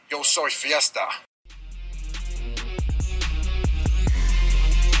Yo soy Fiesta.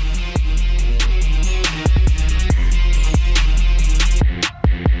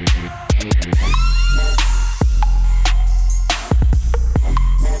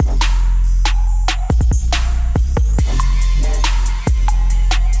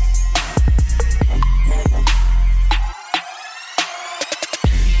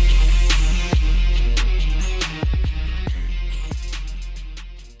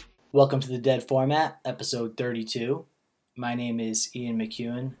 Welcome to the Dead Format, episode 32. My name is Ian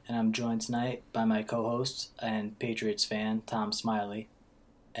McEwen, and I'm joined tonight by my co-host and Patriots fan, Tom Smiley.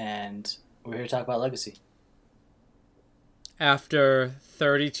 And we're here to talk about Legacy. After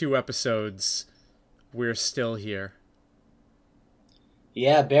 32 episodes, we're still here.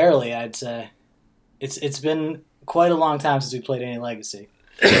 Yeah, barely, I'd say. It's been quite a long time since we played any Legacy.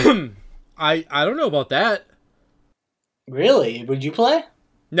 I don't know about that. Really? Would you play?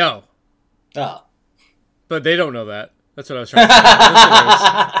 No. Oh. But they don't know that. That's what I was trying to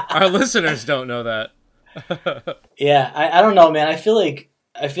say. Our listeners don't know that. Yeah, I don't know, man. I feel like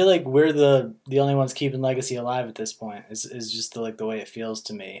we're the only ones keeping Legacy alive at this point. Is just the way it feels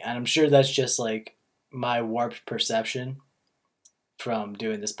to me. And I'm sure that's just like my warped perception from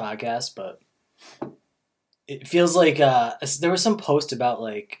doing this podcast, but it feels like there was some post about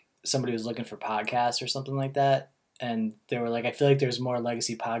like somebody was looking for podcasts or something like that. And they were like, I feel like there's more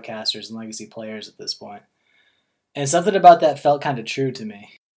Legacy podcasters than Legacy players at this point. And something about that felt kind of true to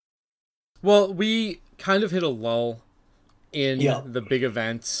me. Well, we kind of hit a lull in the big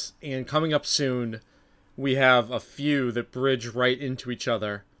events. And coming up soon, we have a few that bridge right into each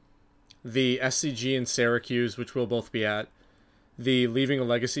other. The SCG in Syracuse, which we'll both be at. The Leaving a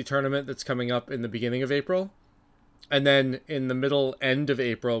Legacy tournament that's coming up in the beginning of April. And then in the end of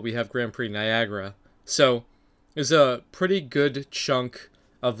April, we have Grand Prix Niagara. So there's a pretty good chunk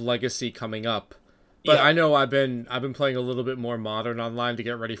of Legacy coming up. But yeah. I know I've been playing a little bit more Modern online to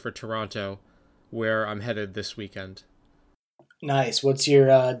get ready for Toronto, where I'm headed this weekend. Nice. What's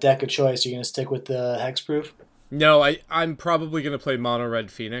your deck of choice? Are you going to stick with the Hexproof? No, I'm probably going to play Mono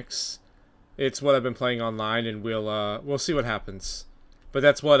Red Phoenix. It's what I've been playing online, and we'll see what happens. But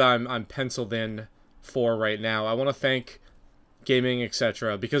that's what I'm penciled in for right now. I want to thank Gaming,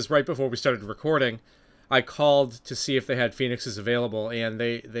 etc., because right before we started recording, I called to see if they had Phoenixes available, and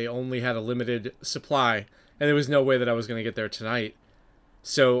they only had a limited supply, and there was no way that I was going to get there tonight.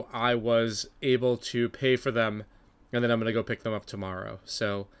 So I was able to pay for them, and then I'm going to go pick them up tomorrow.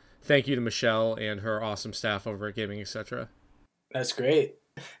 So thank you to Michelle and her awesome staff over at Gaming, etc. That's great.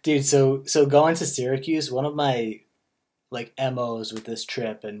 Dude, so going to Syracuse, one of my MOs with this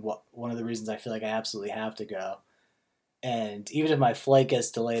trip, and one of the reasons I feel like I absolutely have to go, and even if my flight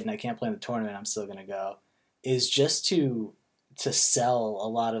gets delayed and I can't play in the tournament, I'm still going to go, is just to sell a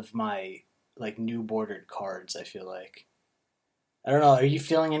lot of my new bordered cards, I feel like. I don't know, are you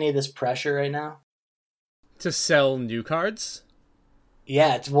feeling any of this pressure right now? To sell new cards?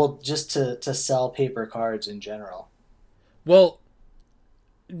 Yeah, just to sell paper cards in general. Well,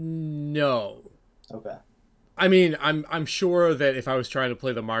 no. Okay. I mean, I'm sure that if I was trying to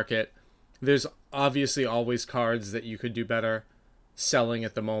play the market, there's obviously always cards that you could do better selling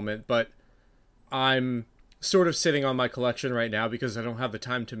at the moment, but I'm sort of sitting on my collection right now because I don't have the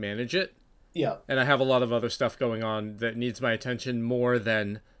time to manage it. Yeah. And I have a lot of other stuff going on that needs my attention more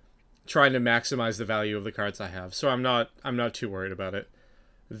than trying to maximize the value of the cards I have. So I'm not too worried about it.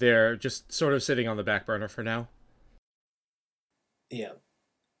 They're just sort of sitting on the back burner for now. Yeah.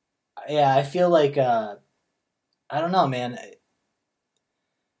 Yeah, I feel like I don't know, man.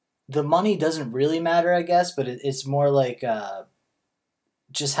 The money doesn't really matter, I guess, but it's more like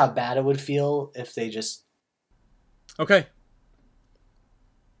just how bad it would feel if they just... Okay.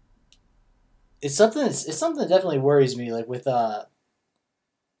 It's something that definitely worries me, with all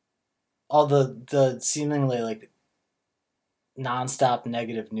the seemingly nonstop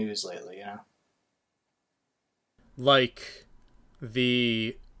negative news lately, you know? Like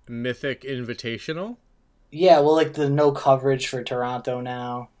the Mythic Invitational? Yeah, well, the no coverage for Toronto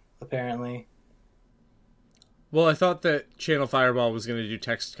now, apparently. Well, I thought that Channel Fireball was going to do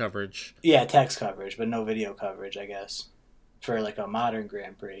text coverage. Yeah, text coverage, but no video coverage, I guess, for a modern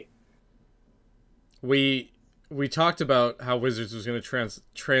Grand Prix. We talked about how Wizards was going to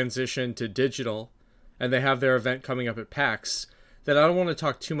transition to digital, and they have their event coming up at PAX that I don't want to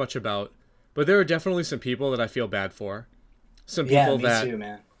talk too much about, but there are definitely some people that I feel bad for. Some people that too,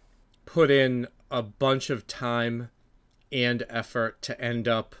 man. Put in a bunch of time and effort to end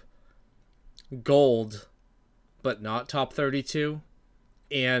up gold, but not top 32.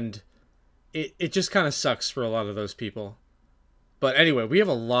 And it just kind of sucks for a lot of those people. But anyway, we have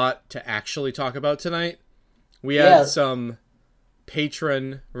a lot to actually talk about tonight. We had some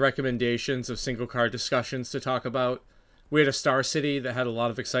patron recommendations of single card discussions to talk about. We had a Star City that had a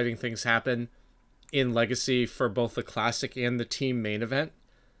lot of exciting things happen in Legacy for both the Classic and the Team main event.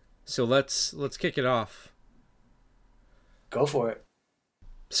 So let's kick it off. Go for it.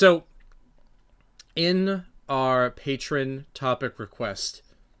 So, in our patron topic request,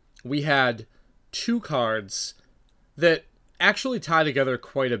 we had 2 cards that actually tie together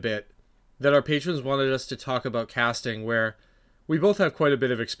quite a bit that our patrons wanted us to talk about casting, where we both have quite a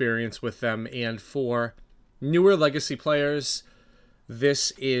bit of experience with them, and for newer Legacy players,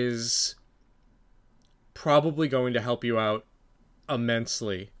 this is probably going to help you out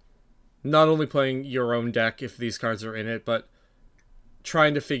immensely. Not only playing your own deck if these cards are in it, but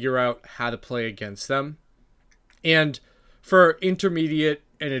trying to figure out how to play against them. And for intermediate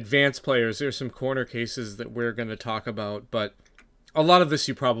and advanced players, there's some corner cases that we're going to talk about, but a lot of this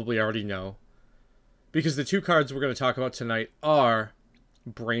you probably already know. Because the 2 cards we're going to talk about tonight are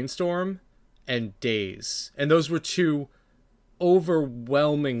Brainstorm and Daze. And those were 2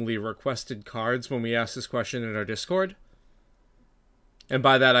 overwhelmingly requested cards when we asked this question in our Discord. And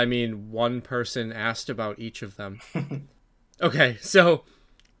by that I mean one person asked about each of them. Okay, so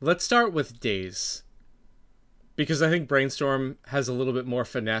let's start with Daze. Because I think Brainstorm has a little bit more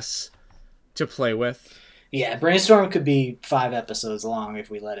finesse to play with. Yeah, Brainstorm could be 5 episodes long if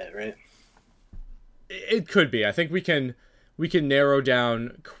we let it, right? It could be. I think we can narrow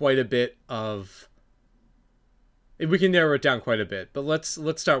down quite a bit of... We can narrow it down quite a bit. But let's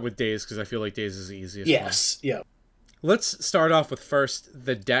start with Daze, because I feel like Daze is the easiest one. Yes, yeah. Let's start off with first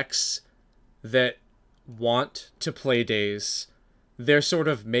the decks that want to play Daze, their sort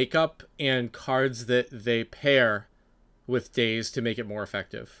of makeup, and cards that they pair with Daze to make it more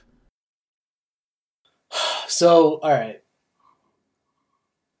effective. So, all right.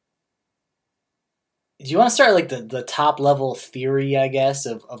 Do you want to start like the top level theory, I guess,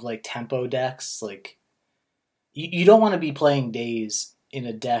 of like tempo decks? Like, you don't want to be playing Daze in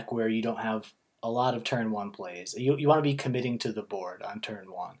a deck where you don't have a lot of turn 1 plays. You want to be committing to the board on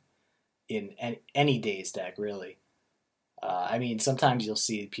turn 1 in any Daze deck, really. I mean, sometimes you'll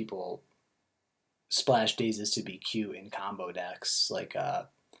see people splash Dazes to be cute in combo decks, like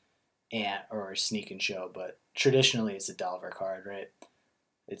Ant or Sneak and Show, but traditionally it's a Delver card, right?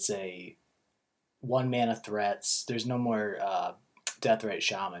 It's a 1 mana threats. There's no more Deathrite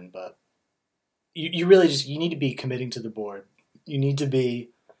Shaman, but you really you need to be committing to the board. You need to be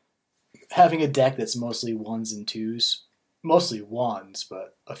having a deck that's mostly 1s and 2s. Mostly 1s,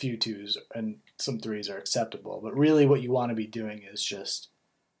 but a few 2s and some 3s are acceptable. But really what you want to be doing is just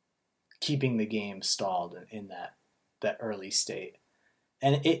keeping the game stalled in that early state.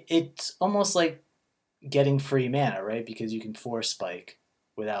 And it's almost like getting free mana, right? Because you can force spike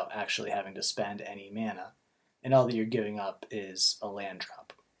without actually having to spend any mana. And all that you're giving up is a land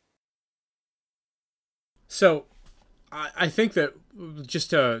drop. So, I think that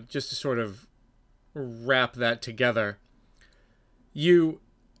just to sort of wrap that together, you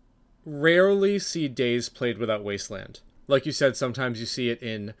rarely see Daze played without Wasteland. Like you said, sometimes you see it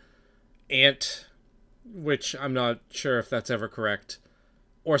in Ant, which I'm not sure if that's ever correct,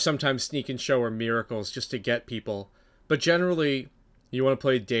 or sometimes Sneak and Show or Miracles just to get people. But generally, you want to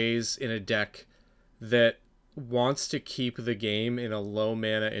play Daze in a deck that wants to keep the game in a low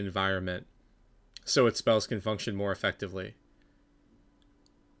mana environment so its spells can function more effectively.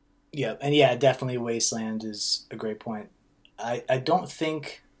 Yeah, and yeah, definitely Wasteland is a great point. I don't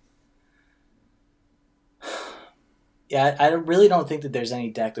think... Yeah, I really don't think that there's any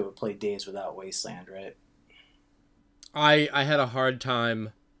deck that would play Daze without Wasteland, right? I had a hard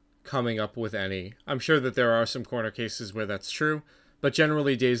time coming up with any. I'm sure that there are some corner cases where that's true, but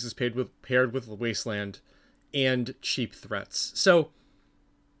generally Daze is paired with Wasteland and cheap threats. So,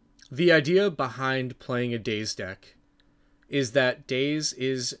 the idea behind playing a Daze deck is that Daze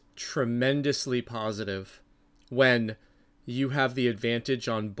is tremendously positive when you have the advantage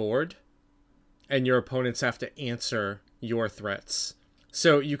on board and your opponents have to answer your threats.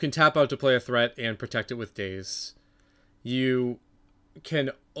 So you can tap out to play a threat and protect it with Daze. You can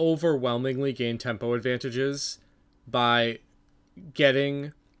overwhelmingly gain tempo advantages by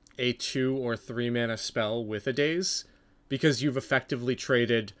getting a 2 or 3 mana spell with a Daze, because you've effectively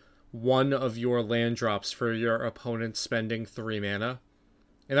traded one of your land drops for your opponent spending 3 mana.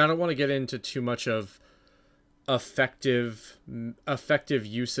 And I don't want to get into too much of effective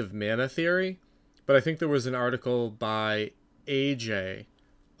use of mana theory, but I think there was an article by AJ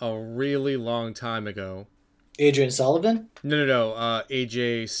a really long time ago. Adrian Sullivan? No.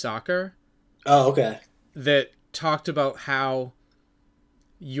 AJ Soccer. Oh, okay. That talked about how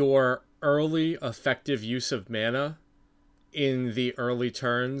your early effective use of mana in the early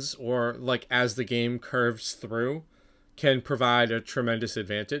turns, or like as the game curves through, can provide a tremendous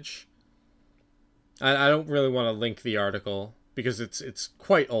advantage. I don't really want to link the article because it's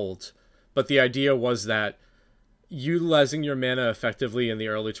quite old, but the idea was that utilizing your mana effectively in the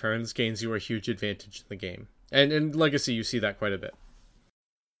early turns gains you a huge advantage in the game. And in Legacy, you see that quite a bit.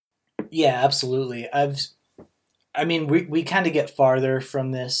 Yeah, absolutely. We kind of get farther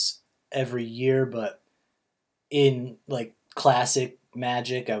from this every year, but in like classic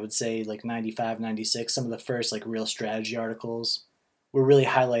Magic, I would say like 95, 96, some of the first like real strategy articles were really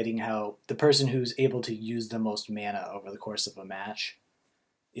highlighting how the person who's able to use the most mana over the course of a match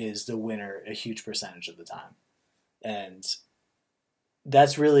is the winner a huge percentage of the time. And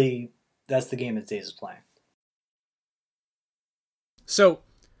that's the game that Daze is playing. So,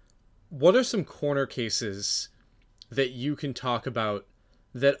 what are some corner cases that you can talk about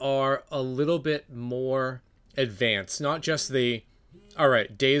that are a little bit more advanced? Not just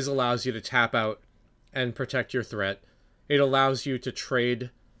alright, Daze allows you to tap out and protect your threat. It allows you to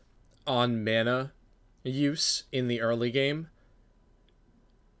trade on mana use in the early game.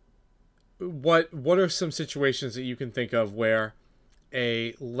 What are some situations that you can think of where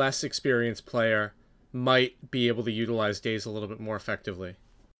a less experienced player might be able to utilize Daze a little bit more effectively?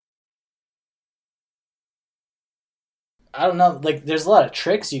 I don't know. Like, there's a lot of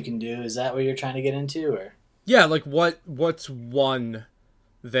tricks you can do. Is that what you're trying to get into, or? Yeah, like what's one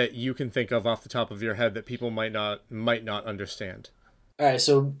that you can think of off the top of your head that people might not understand? All right,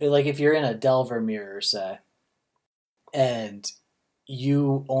 so like if you're in a Delver mirror, say, and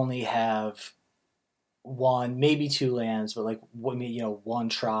you only have one, maybe two lands, but like one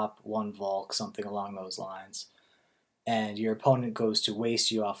Trop, one Volk, something along those lines, and your opponent goes to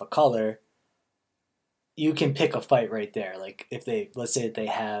waste you off a color, you can pick a fight right there. Like if let's say that they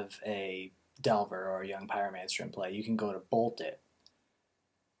have a Delver or a Young Pyromancer in play, you can go to bolt it.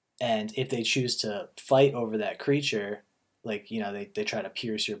 And if they choose to fight over that creature, like, they try to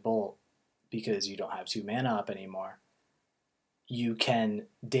pierce your bolt because you don't have 2 mana up anymore, you can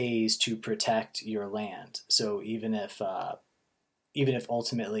Daze to protect your land. So even if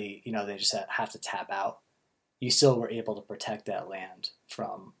ultimately, they just have to tap out, you still were able to protect that land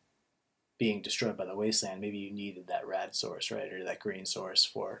from being destroyed by the wasteland. Maybe you needed that red source, right, or that green source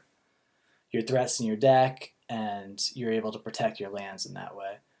for your threats in your deck, and you're able to protect your lands in that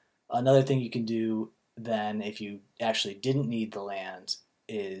way. Another thing you can do then, if you actually didn't need the land,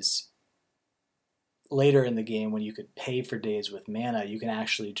 is later in the game when you could pay for Daze with mana, you can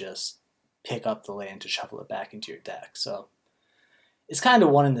actually just pick up the land to shuffle it back into your deck. So it's kind of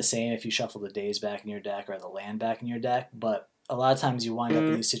one and the same if you shuffle the Daze back in your deck or the land back in your deck, but a lot of times you wind up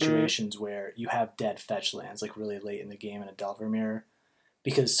in these situations where you have dead fetch lands like really late in the game in a Delver Mirror,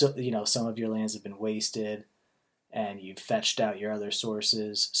 because some of your lands have been wasted and you've fetched out your other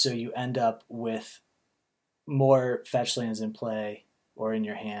sources, so you end up with more fetch lands in play or in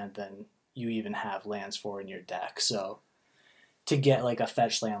your hand than you even have lands for in your deck. So to get like a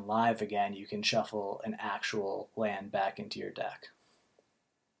fetch land live again, you can shuffle an actual land back into your deck.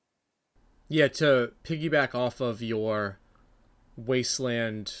 Yeah, to piggyback off of your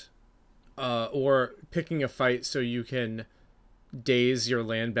wasteland, or picking a fight so you can Daze your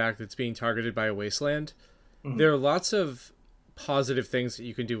land back that's being targeted by a wasteland. Mm-hmm. There are lots of positive things that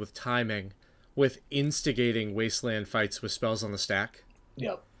you can do with timing, with instigating wasteland fights with spells on the stack.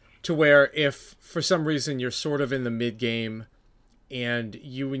 Yep. To where if for some reason you're sort of in the mid game and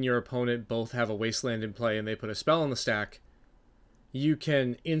you and your opponent both have a wasteland in play and they put a spell on the stack, you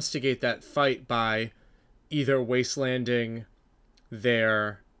can instigate that fight by either wastelanding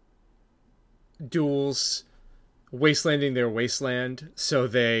their duels, wastelanding their wasteland so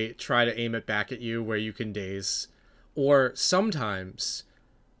they try to aim it back at you where you can Daze. Or sometimes,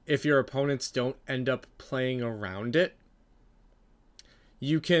 if your opponents don't end up playing around it,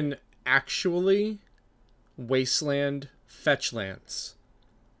 you can actually wasteland fetch lands.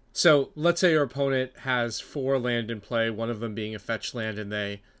 So let's say your opponent has 4 land in play, one of them being a fetch land, and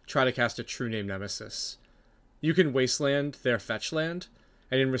they try to cast a True Name Nemesis. You can wasteland their fetch land,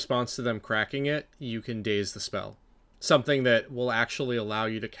 and in response to them cracking it, you can Daze the spell. Something that will actually allow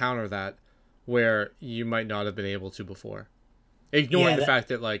you to counter that where you might not have been able to before. Ignoring the fact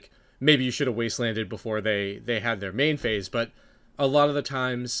that, like, maybe you should have wastelanded before they had their main phase, but a lot of the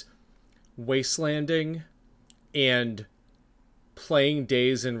times, wastelanding and playing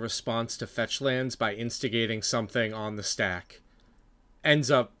Daze in response to fetch lands by instigating something on the stack ends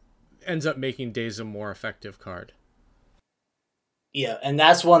up making Daze a more effective card. Yeah, and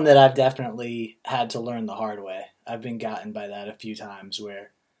that's one that I've definitely had to learn the hard way. I've been gotten by that a few times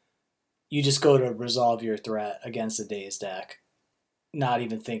where you just go to resolve your threat against a Daze deck, not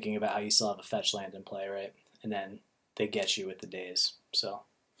even thinking about how you still have a fetch land in play, right? And then they get you with the Daze. So,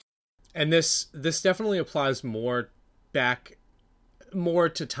 and this definitely applies more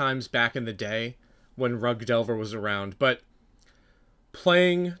to times back in the day when Rug Delver was around, but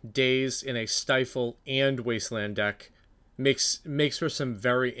playing Daze in a Stifle and Wasteland deck makes for some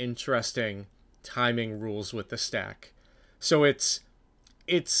very interesting timing rules with the stack. So it's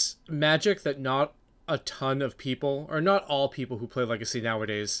Magic that not a ton of people, or not all people who play Legacy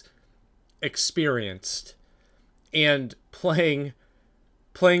nowadays, experienced, and playing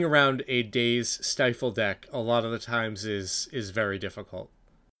around a Daze Stifle deck a lot of the times is very difficult.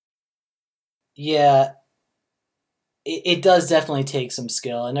 Yeah, it does definitely take some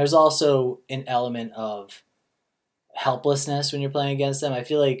skill, and there's also an element of helplessness when you're playing against them. I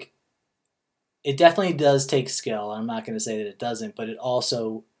feel like it definitely does take skill. I'm not going to say that it doesn't, but it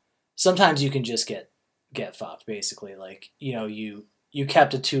also sometimes you can just get fucked. Basically, like you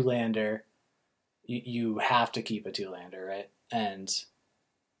kept a 2-lander, you have to keep a 2-lander, right? And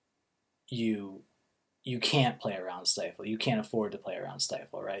you can't play around Stifle. You can't afford to play around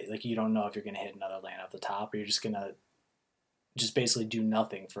Stifle, right? Like you don't know if you're going to hit another land off the top, or you're just going to just basically do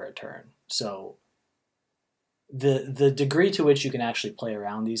nothing for a turn. So the degree to which you can actually play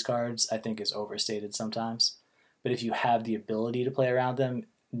around these cards, I think, is overstated sometimes. But if you have the ability to play around them,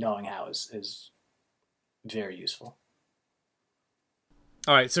 knowing how is very useful.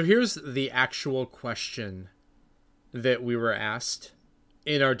 All right, so here's the actual question that we were asked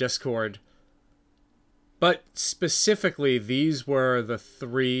in our Discord. But specifically, these were the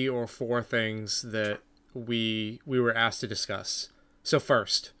 3 or 4 things that we were asked to discuss. So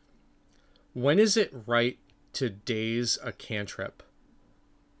first, when is it right to Daze a cantrip?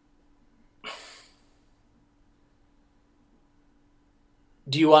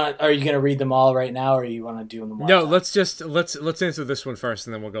 Are you going to read them all right now, or you want to do them one? No, let's answer this one first,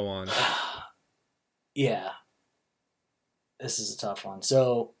 and then we'll go on. Yeah, this is a tough one.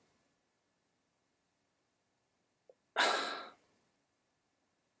 So,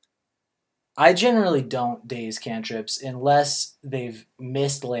 I generally don't Daze cantrips unless they've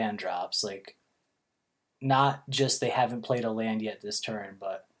missed land drops. Like, not just they haven't played a land yet this turn,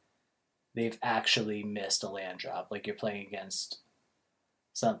 but they've actually missed a land drop. Like you're playing against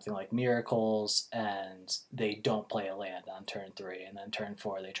something like Miracles, and they don't play a land on turn 3, and then turn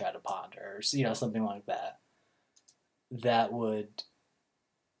 4 they try to ponder, or something like that. That would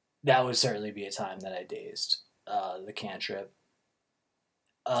certainly be a time that I dazed the cantrip.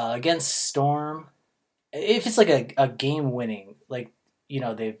 Against Storm, if it's like a game winning, like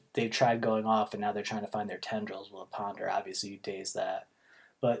they've tried going off and now they're trying to find their tendrils with a ponder, obviously you daze that.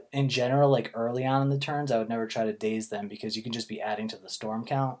 But in general, like early on in the turns, I would never try to daze them because you can just be adding to the storm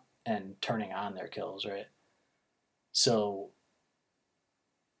count and turning on their kills, right? So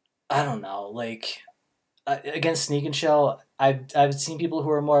I don't know, like against Sneak and Shell, I've seen people who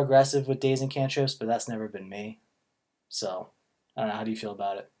are more aggressive with daze and cantrips, but that's never been me. So I don't know. How do you feel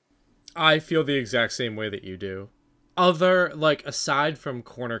about it? I feel the exact same way that you do. Aside from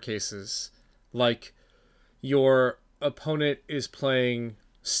corner cases, like your opponent is playing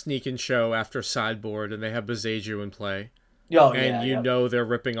Sneak and Show after sideboard and they have Bezeju in play. Know they're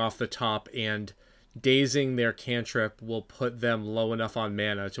ripping off the top, and dazing their cantrip will put them low enough on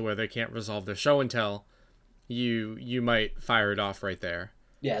mana to where they can't resolve their show and tell. You might fire it off right there.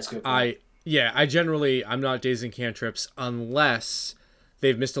 Yeah, that's good point. I'm not dazing cantrips unless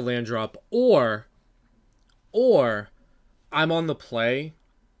they've missed a land drop, or I'm on the play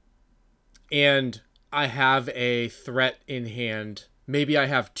and I have a threat in hand. Maybe I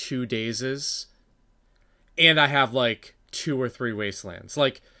have 2 dazes and I have like 2 or 3 wastelands.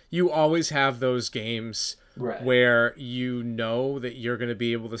 Like, you always have those games where you know that you're going to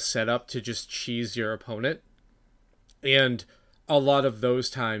be able to set up to just cheese your opponent. And a lot of those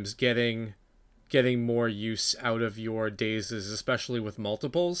times getting more use out of your dazes, especially with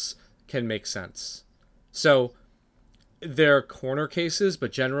multiples, can make sense. So there are corner cases,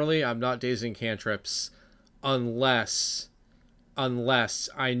 but generally I'm not dazing cantrips unless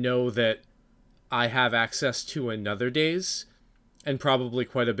I know that I have access to another daze and probably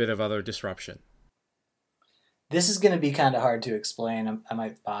quite a bit of other disruption. This is going to be kind of hard to explain. I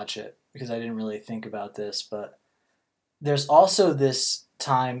might botch it because I didn't really think about this, but there's also this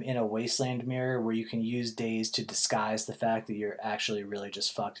time in a Wasteland mirror where you can use Daze to disguise the fact that you're actually really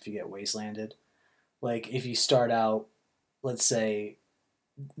just fucked if you get Wastelanded. Like, if you start out, let's say,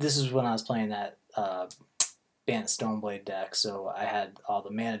 this is when I was playing that Bant Stoneblade deck, so I had all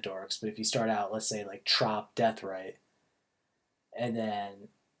the mana dorks. But if you start out, let's say like Trop Deathrite, and then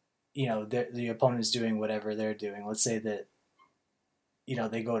the opponent's doing whatever they're doing. Let's say that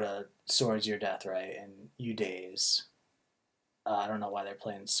they go to Swords Your Deathrite and you Daze. I don't know why they're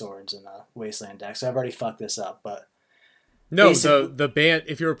playing Swords in a Wasteland deck, so I've already fucked this up. But no, the Bant.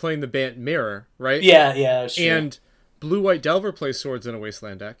 If you were playing the Bant Mirror, right? Yeah, that's true. And Blue-White Delver plays Swords in a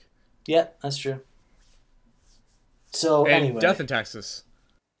Wasteland deck. Yeah, that's true. So and anyway, Death and Taxes.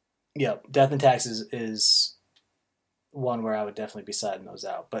 Yep, Death and Taxes is one where I would definitely be siding those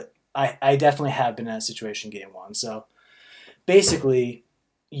out. But I definitely have been in that situation game one. So basically,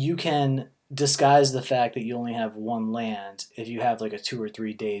 you can disguise the fact that you only have one land if you have like a 2 or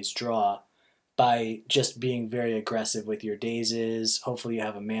 3 days draw by just being very aggressive with your dazes. Hopefully you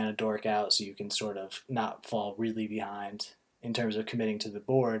have a mana dork out so you can sort of not fall really behind in terms of committing to the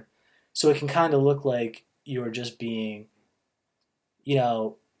board. So it can kind of look like you're just being,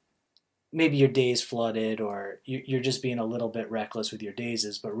 maybe your daze flooded or you're just being a little bit reckless with your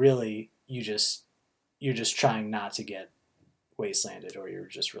dazes, but really you're just trying not to get wastelanded or you're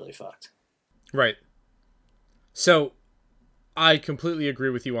just really fucked. Right. So I completely agree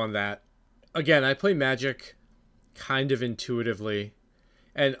with you on that. Again, I play Magic kind of intuitively,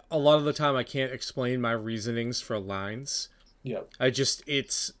 and a lot of the time I can't explain my reasonings for lines. Yep.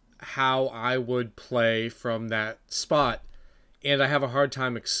 It's how I would play from that spot, and I have a hard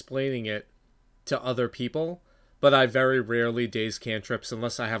time explaining it to other people, but I very rarely daze cantrips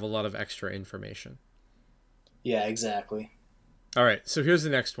unless I have a lot of extra information. Yeah, exactly. All right, so here's the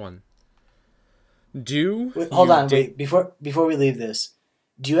next one. Hold on, wait. Before we leave this,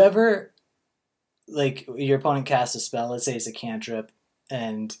 do you ever, like, your opponent casts a spell, let's say it's a cantrip,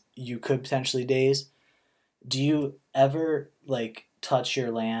 and you could potentially daze, do you ever, like, touch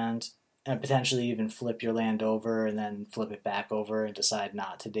your land and potentially even flip your land over and then flip it back over and decide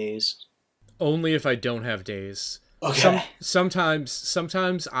not to daze? Only if I don't have daze. Okay.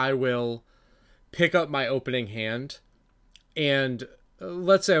 Sometimes I will pick up my opening hand, and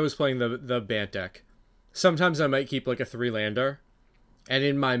let's say I was playing the Bant deck. Sometimes I might keep like a 3-lander, and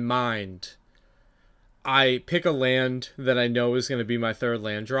in my mind, I pick a land that I know is going to be my 3rd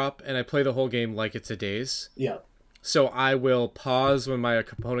land drop, and I play the whole game like it's a daze. Yeah. So I will pause when my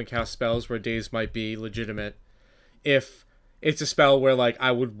opponent casts spells where daze might be legitimate. If it's a spell where like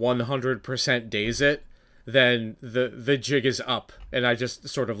I would 100% daze it, then the jig is up, and I just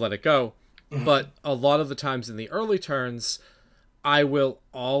sort of let it go. But a lot of the times in the early turns, I will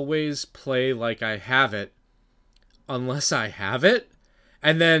always play like I have it, unless I have it,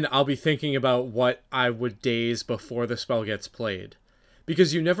 and then I'll be thinking about what I would daze before the spell gets played.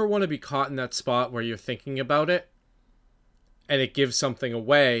 Because you never want to be caught in that spot where you're thinking about it, and it gives something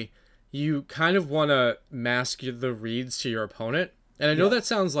away. You kind of want to mask the reads to your opponent. And I know that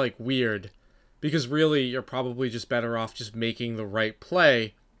sounds like weird, because really you're probably just better off just making the right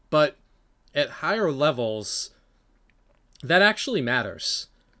play, but at higher levels, that actually matters.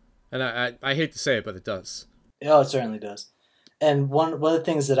 And I hate to say it, but it does. Oh, it certainly does. And one of the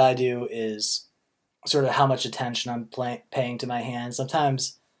things that I do is sort of how much attention I'm paying to my hand.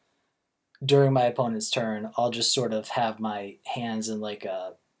 Sometimes during my opponent's turn, I'll just sort of have my hands in like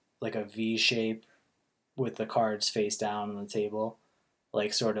a V shape with the cards face down on the table,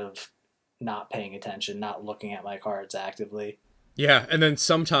 like sort of not paying attention, not looking at my cards actively. Yeah, and then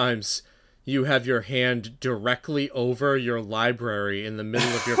sometimes you have your hand directly over your library in the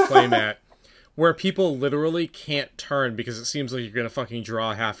middle of your playmat, where people literally can't turn because it seems like you're going to fucking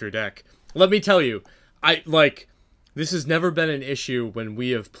draw half your deck. Let me tell you, this has never been an issue when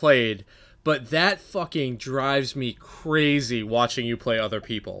we have played, but that fucking drives me crazy watching you play other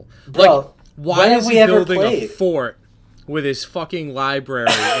people. Bro, like, why is he building a fort with his fucking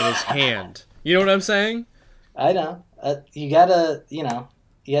library in his hand? You know what I'm saying? I know. You gotta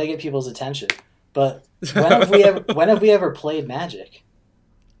get people's attention. But when have we ever played Magic?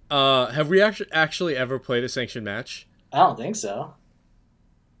 Have we actually ever played a sanctioned match? I don't think so.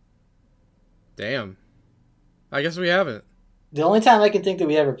 Damn. I guess we haven't. The only time I can think that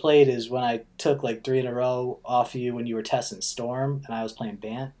we ever played is when I took like 3 in a row off you when you were testing Storm and I was playing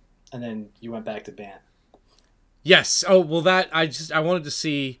Bant, and then you went back to Bant. Yes. Oh, well, I wanted to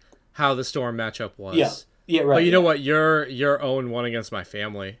see how the Storm matchup was. Yeah, right. But you know what? You're 0-1 against my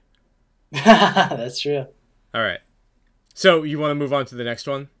family. That's true. All right. So you want to move on to the next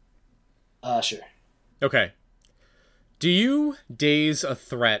one? Sure. Okay. Do you daze a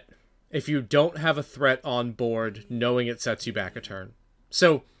threat if you don't have a threat on board, knowing it sets you back a turn?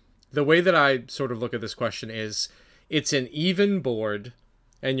 So the way that I sort of look at this question is, it's an even board,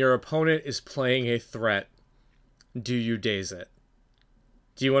 and your opponent is playing a threat, do you daze it?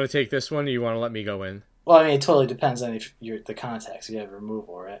 Do you want to take this one, or you want to let me go in? Well, I mean, it totally depends on if you're the context. You have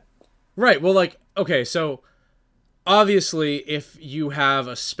removal, right? Right. Well, like, okay, so obviously, if you have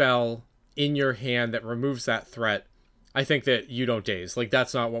a spell in your hand that removes that threat, I think that you don't daze. Like,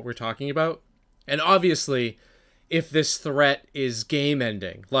 that's not what we're talking about. And obviously, if this threat is game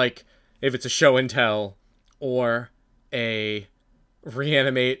ending, like if it's a show and tell or a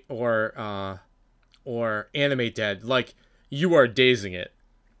reanimate or animate dead, like, you are dazing it.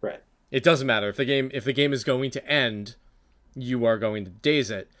 Right. It doesn't matter if the game is going to end, you are going to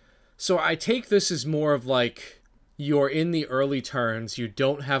daze it. So I take this as more of like, you're in the early turns, you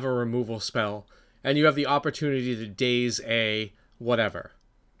don't have a removal spell, and you have the opportunity to daze a whatever.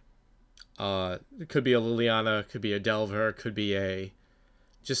 It could be a Liliana, could be a Delver, could be a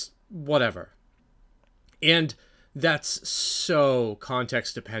just whatever. And that's so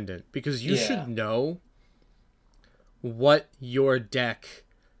context dependent, because you should know what your deck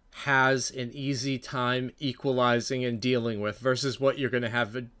has an easy time equalizing and dealing with versus what you're going to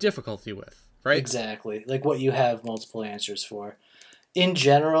have a difficulty with, right? Exactly. Like what you have multiple answers for. In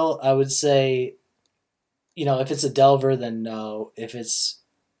general, I would say, if it's a Delver, then no. If it's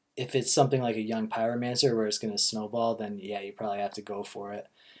something like a young Pyromancer where it's going to snowball, then yeah, you probably have to go for it.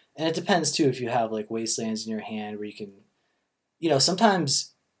 And it depends too if you have like Wastelands in your hand where you can,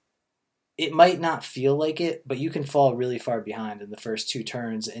 sometimes it might not feel like it, but you can fall really far behind in the first 2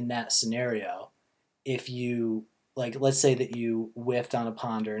 turns in that scenario. If you, like, let's say that you whiffed on a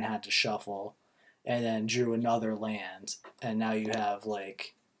Ponder and had to shuffle and then drew another land, and now you have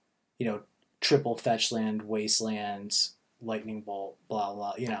like, triple fetch land, Wasteland, Lightning Bolt, blah,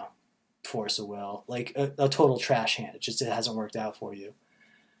 blah, Force of Will, like a total trash hand. It hasn't worked out for you.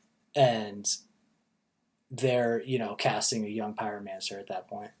 And they're, casting a young Pyromancer at that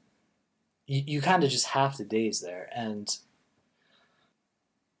point. You kind of just have to daze there. And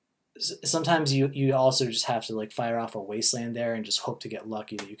sometimes you also just have to like fire off a Wasteland there and just hope to get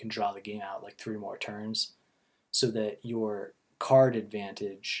lucky that you can draw the game out like 3 more turns so that your card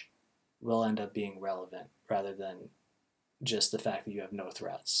advantage will end up being relevant rather than just the fact that you have no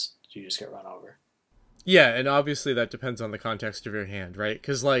threats. You just get run over. Yeah, and obviously that depends on the context of your hand, right?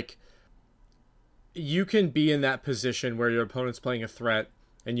 Because, like, you can be in that position where your opponent's playing a threat,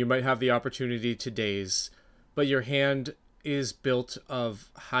 and you might have the opportunity to daze, but your hand is built of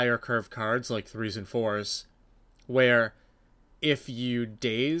higher curve cards, like 3s and 4s, where if you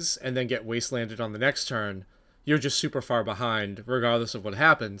daze and then get wastelanded on the next turn, you're just super far behind, regardless of what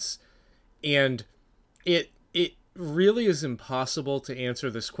happens. And it really is impossible to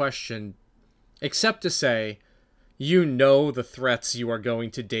answer this question, except to say, the threats you are going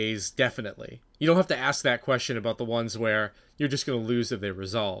to daze definitely. You don't have to ask that question about the ones where you're just going to lose if they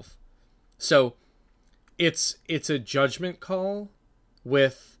resolve. So it's a judgment call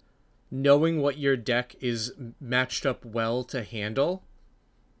with knowing what your deck is matched up well to handle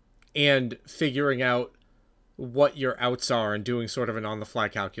and figuring out what your outs are and doing sort of an on-the-fly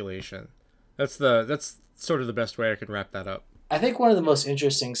calculation. That's sort of the best way I can wrap that up. I think one of the most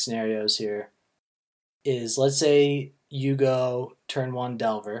interesting scenarios here is, let's say you go turn 1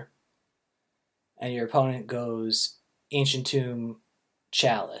 Delver and your opponent goes Ancient Tomb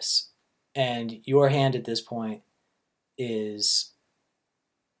Chalice, and your hand at this point is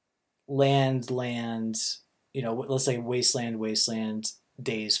land, let's say Wasteland,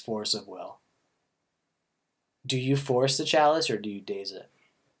 Daze, Force of Will. Do you force the Chalice or do you daze it?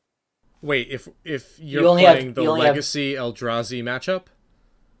 Wait, if you're playing the Legacy Eldrazi matchup?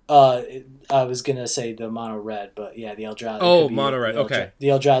 I was gonna say the mono red, but yeah, the Eldrazi. Oh, mono red. Okay, the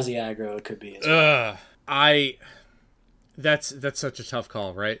Eldrazi aggro it could be as well. That's such a tough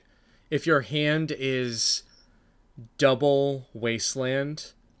call, right? If your hand is double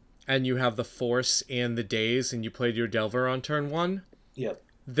Wasteland and you have the Force and the Daze, and you played your Delver on turn 1, yep.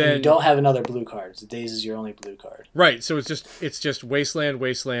 Then and you don't have another blue card. The Daze is your only blue card. Right, so it's just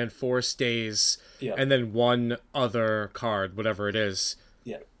Wasteland, Force, Daze, yep. And then one other card, whatever it is.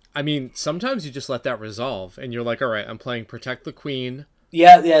 Yeah. I mean, sometimes you just let that resolve, and you're like, all right, I'm playing Protect the Queen.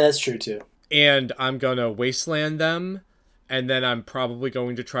 Yeah, that's true too. And I'm gonna Wasteland them, and then I'm probably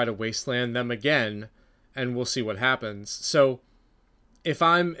going to try to Wasteland them again, and we'll see what happens. So, if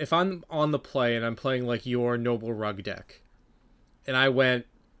I'm on the play and I'm playing like your Noble Rug deck, and I went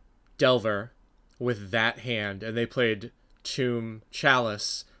Delver with that hand, and they played Tomb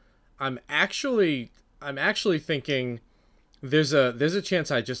Chalice, I'm actually thinking there's a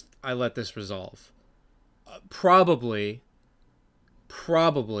chance I let this resolve. Probably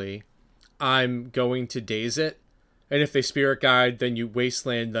I'm going to daze it, And if they Spirit Guide, then you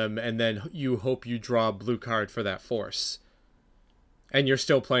Wasteland them, and then you hope you draw a blue card for that force. And you're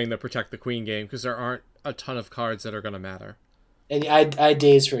still playing the Protect the Queen game, because there aren't a ton of cards that are going to matter. And I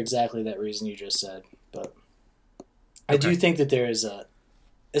Daze for exactly that reason you just said. But I do think that there is a...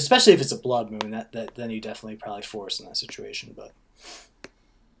 Especially if it's a Blood Moon, that then you definitely probably force in that situation. But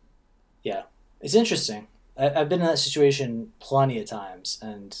yeah, it's interesting. I've been in that situation plenty of times,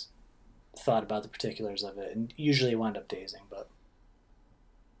 and thought about the particulars of it, and usually wind up dazing. But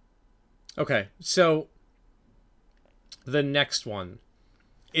okay, so the next one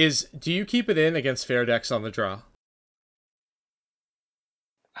is: do you keep it in against fair decks on the draw?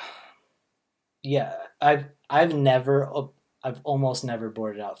 Yeah, I've almost never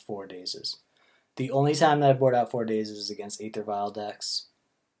boarded out 4 Dazes. The only time that I've boarded out 4 Dazes is against Aether Vial decks.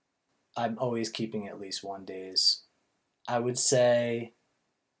 I'm always keeping at least 1 Daze. I would say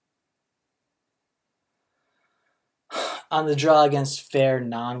on the draw against fair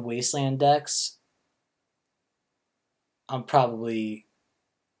non-Wasteland decks, I'm probably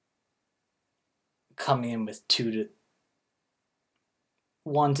coming in with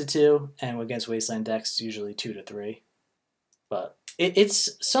 1 to 2, and against Wasteland decks, usually 2 to 3. But it's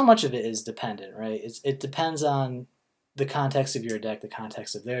so much of it is dependent, right? It depends on the context of your deck, the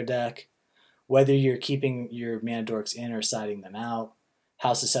context of their deck, whether you're keeping your mana dorks in or siding them out,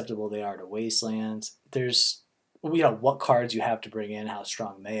 how susceptible they are to Wastelands. There's what cards you have to bring in, how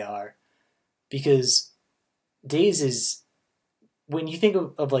strong they are. Because Daze is, when you think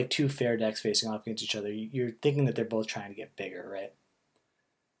of like 2 fair decks facing off against each other, you're thinking that they're both trying to get bigger, right?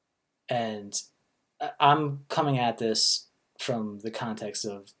 And I'm coming at this from the context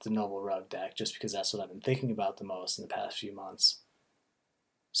of the Noble Rug deck, just because that's what I've been thinking about the most in the past few months.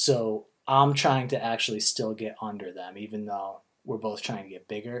 So I'm trying to actually still get under them, even though we're both trying to get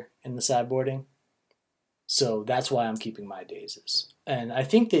bigger in the sideboarding. So that's why I'm keeping my Dazes. And I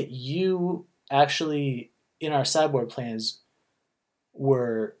think that you actually, in our sideboard plans,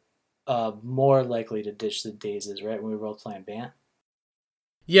 were more likely to ditch the Dazes, right, when we were both playing Bant?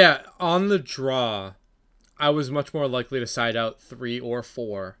 Yeah, on the draw, I was much more likely to side out 3 or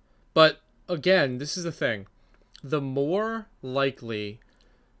 4. But again, this is the thing. The more likely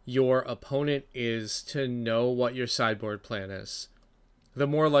your opponent is to know what your sideboard plan is, the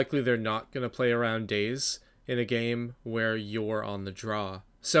more likely they're not going to play around Daze in a game where you're on the draw.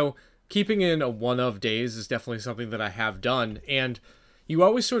 So keeping in a 1 of Daze is definitely something that I have done. And you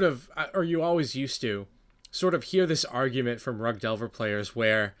always you always used to, sort of hear this argument from Rug Delver players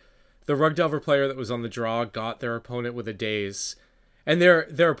where the Rug Delver player that was on the draw got their opponent with a Daze. And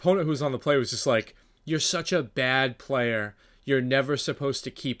their opponent who was on the play was just like, "You're such a bad player. You're never supposed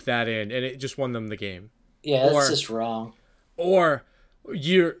to keep that in." And it just won them the game. Yeah, that's just wrong. Or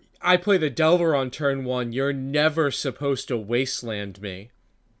I play the Delver on turn 1. You're never supposed to Wasteland me,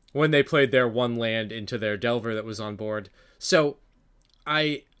 when they played their 1 land into their Delver that was on board. So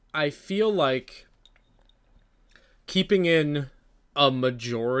I feel like keeping in a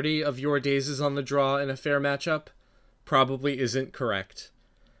majority of your Dazes on the draw in a fair matchup probably isn't correct.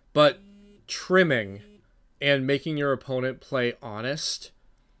 But trimming and making your opponent play honest,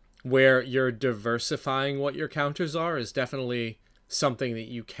 where you're diversifying what your counters are, is definitely something that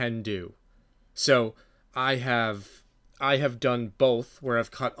you can do. So I have done both, where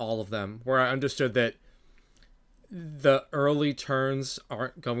I've cut all of them, where I understood that the early turns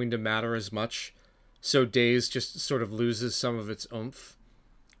aren't going to matter as much, so Daze just sort of loses some of its oomph,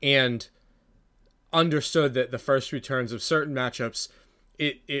 and understood that the first 3 turns of certain matchups,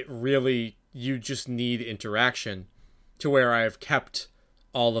 it really, you just need interaction, to where I have kept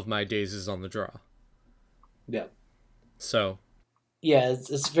all of my Dazes on the draw. Yeah. So yeah,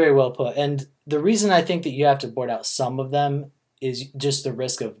 it's very well put. And the reason I think that you have to board out some of them is just the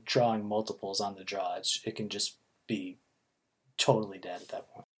risk of drawing multiples on the draw. It can just be totally dead at that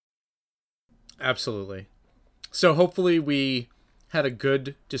point. Absolutely. So hopefully we had a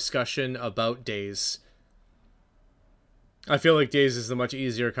good discussion about Daze. I feel like Daze is the much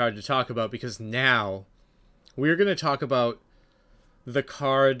easier card to talk about, because now we're going to talk about the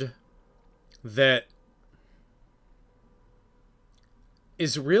card that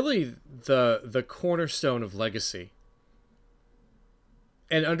is really the cornerstone of Legacy.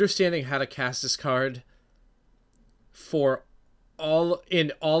 And understanding how to cast this card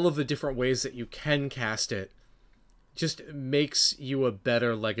in all of the different ways that you can cast it just makes you a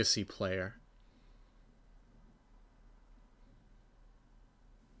better Legacy player.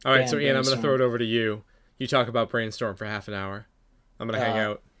 All right, so Ian, I'm going to throw it over to you. You talk about Brainstorm for half an hour. I'm going to hang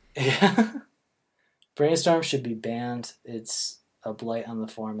out. Yeah. Brainstorm should be banned. It's a blight on the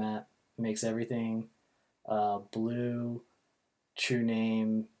format. Makes everything Blue, True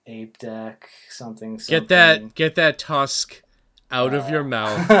Name, Ape Deck, something Get something. that tusk out of your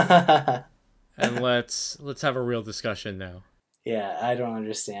mouth, Uh, and let's have a real discussion now. yeah, I don't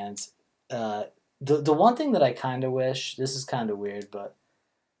understand. Uh, the one thing that I kind of wish, this is kind of weird, but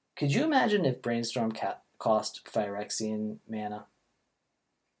could you imagine if Brainstorm cost Phyrexian mana?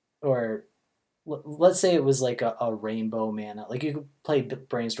 Or let's say it was like a rainbow mana. Like you could play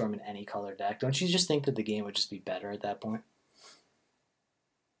Brainstorm in any color deck. Don't you just think that the game would just be better at that point?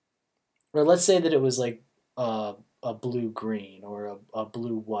 Or let's say that it was like a blue green or a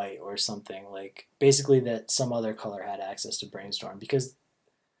blue white or something. Like basically that some other color had access to Brainstorm, because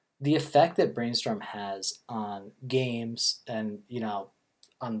the effect that Brainstorm has on games and,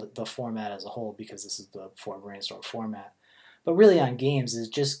 on the format as a whole, because this is the for Brainstorm format, but really on games is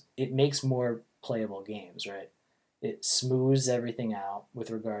just it makes more playable games, right? It smooths everything out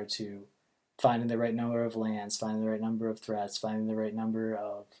with regard to finding the right number of lands, finding the right number of threats, finding the right number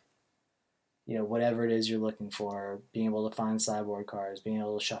of, whatever it is you're looking for, being able to find sideboard cards, being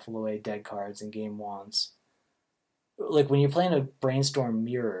able to shuffle away dead cards in game ones. Like when you're playing a Brainstorm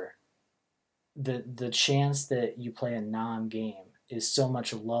mirror, the chance that you play a non-game is so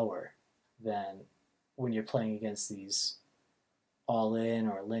much lower than when you're playing against these all-in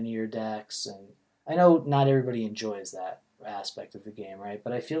or linear decks. And I know not everybody enjoys that aspect of the game, right?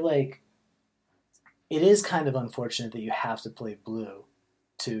 But I feel like it is kind of unfortunate that you have to play blue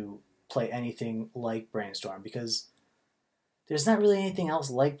to play anything like Brainstorm, because there's not really anything else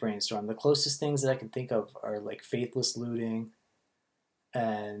like Brainstorm. The closest things that I can think of are like Faithless Looting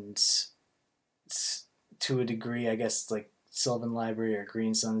and, to a degree, I guess, like Sylvan Library or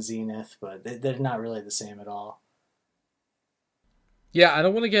Green Sun Zenith, but they're not really the same at all. Yeah, I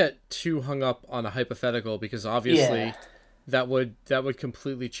don't want to get too hung up on a hypothetical because Yeah, obviously that would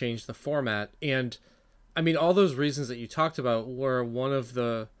completely change the format. And I mean, all those reasons that you talked about were one of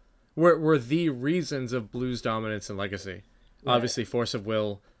the were the reasons of Blue's dominance in Legacy. right. Obviously, Force of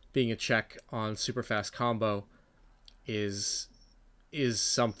Will being a check on super fast combo is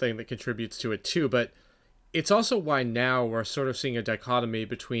something that contributes to it too. But it's also why now we're sort of seeing a dichotomy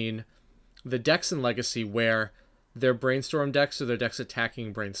between the decks in Legacy where they're Brainstorm decks or their decks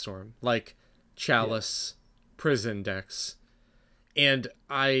attacking Brainstorm, like Yeah. Chalice, Prison decks. And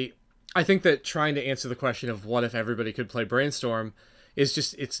I think that trying to answer the question of what if everybody could play Brainstorm is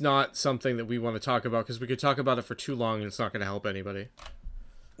just, it's not something that we want to talk about because we could talk about it for too long and it's not going to help anybody.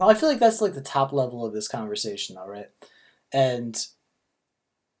 Well, I feel like that's like the top level of this conversation, though, right? And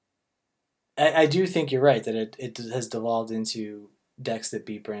I do think you're right that it has devolved into decks that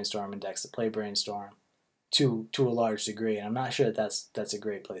beat Brainstorm and decks that play Brainstorm to a large degree, and I'm not sure that that's a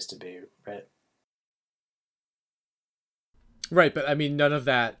great place to be, right? Right, but I mean none of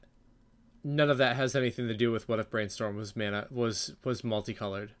that has anything to do with what if Brainstorm was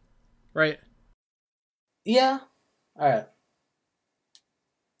multicolored. Right? Yeah. All right.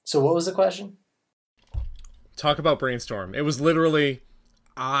 So what was the question? Talk about Brainstorm. It was literally,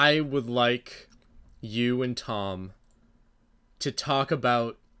 I would like you and Tom to talk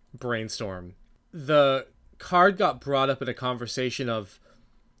about Brainstorm. The card got brought up in a conversation of,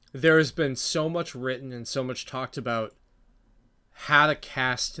 there has been so much written and so much talked about how to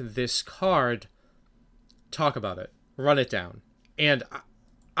cast this card. Talk about it. Run it down. And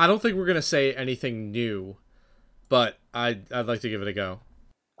I don't think we're going to say anything new, but I'd like to give it a go.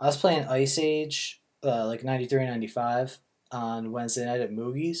 I was playing Ice Age, like 93, 95 on Wednesday night at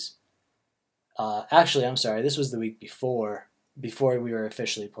Moogie's. Actually, I'm sorry. This was the week before we were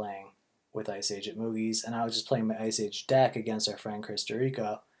officially playing with Ice Age at Moogie's, and I was just playing my Ice Age deck against our friend Costa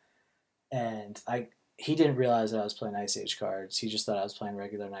Rica, and he didn't realize that I was playing Ice Age cards. He just thought I was playing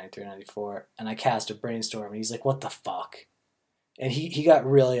regular 93, 94, and I cast a Brainstorm, and he's like, "What the fuck?" And he got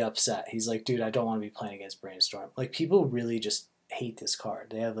really upset. He's like, "Dude, I don't want to be playing against Brainstorm." Like, people really just hate this card.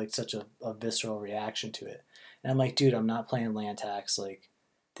 They have like such a visceral reaction to it. And I'm like, "Dude, I'm not playing land tax. Like,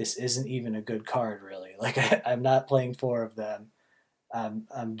 this isn't even a good card, really. Like, I'm not playing four of them.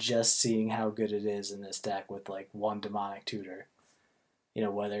 I'm just seeing how good it is in this deck with like one demonic tutor.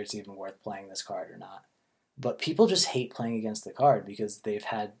 Whether it's even worth playing this card or not." But people just hate playing against the card because they've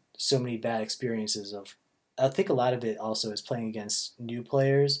had so many bad experiences of. I think a lot of it also is playing against new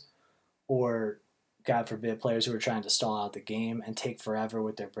players, or, God forbid, players who are trying to stall out the game and take forever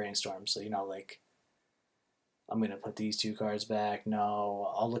with their brainstorm. So, like, I'm going to put these two cards back.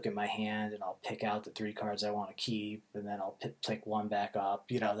 No, I'll look at my hand and I'll pick out the three cards I want to keep, and then I'll pick one back up.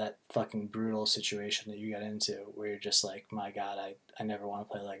 That fucking brutal situation that you get into where you're just like, my God, I never want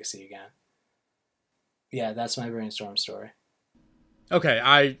to play Legacy again. Yeah, that's my brainstorm story. Okay,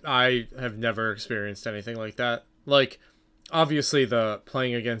 I have never experienced anything like that. Like, obviously the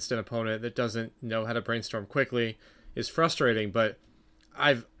playing against an opponent that doesn't know how to brainstorm quickly is frustrating, but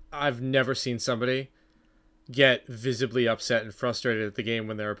I've never seen somebody get visibly upset and frustrated at the game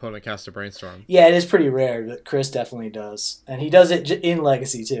when their opponent casts a brainstorm. Yeah, it is pretty rare, but Chris definitely does. And he does it in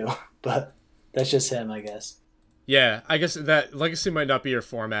Legacy too, but that's just him, I guess. Yeah, I guess that Legacy might not be your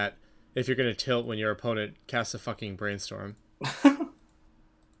format if you're going to tilt when your opponent casts a fucking brainstorm.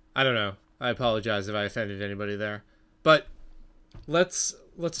 I don't know. I apologize if I offended anybody there. But let's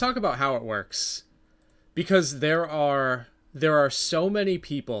talk about how it works. Because there are so many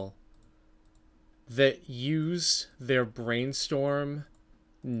people that use their brainstorm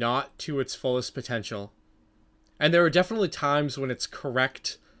not to its fullest potential. And there are definitely times when it's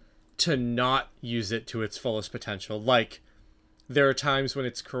correct to not use it to its fullest potential. Like, there are times when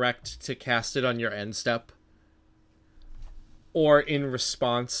it's correct to cast it on your end step, or in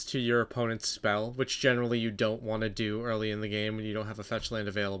response to your opponent's spell, which generally you don't want to do early in the game when you don't have a fetch land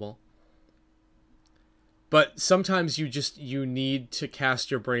available. But sometimes you need to cast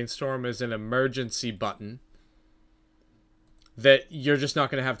your brainstorm as an emergency button that you're just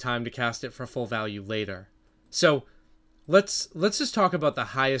not going to have time to cast it for full value later. So let's just talk about the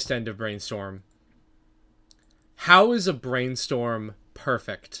highest end of brainstorm. How is a brainstorm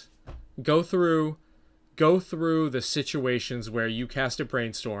perfect? Go through the situations where you cast a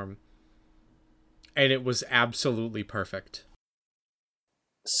brainstorm and it was absolutely perfect.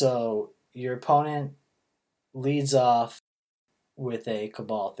 So your opponent leads off with a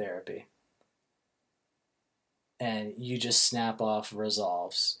Cabal Therapy, and you just snap off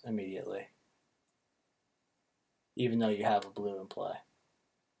Resolves immediately, even though you have a blue in play.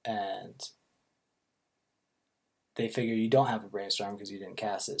 And they figure you don't have a Brainstorm because you didn't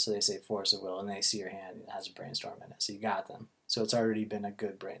cast it, so they say Force of Will, and they see your hand and it has a Brainstorm in it, so you got them. So it's already been a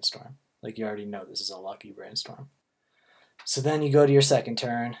good Brainstorm. Like, you already know this is a lucky Brainstorm. So then you go to your second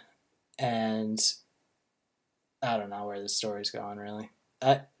turn, and I don't know where this story's going, really.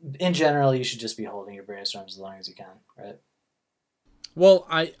 In general, you should just be holding your Brainstorms as long as you can, right? Well,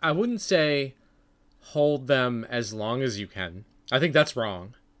 I wouldn't say hold them as long as you can. I think that's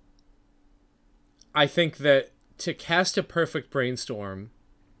wrong. I think that to cast a perfect Brainstorm,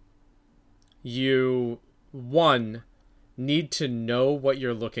 you, one, need to know what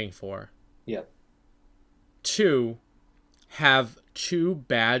you're looking for. Yep. Two, have 2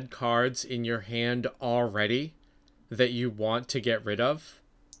 bad cards in your hand already that you want to get rid of.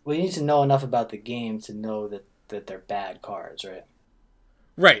 Well, you need to know enough about the game to know that they're bad cards, right?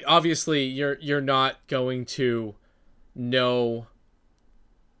 Right. Obviously, you're not going to know.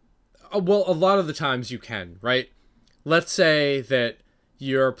 Well, a lot of the times you can, right? Let's say that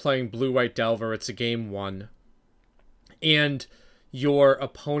you're playing Blue-White Delver. It's a game 1. And your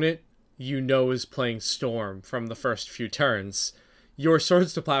opponent, is playing Storm from the first few turns. Your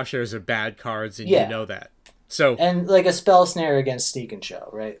Swords to Plowshares are bad cards, and you know that. So, and like a Spell Snare against Sneak and Show,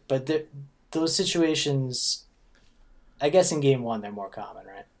 right? But those situations, I guess in game 1 they're more common,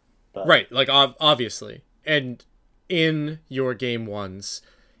 right? But... Right, like obviously. And in your game 1s,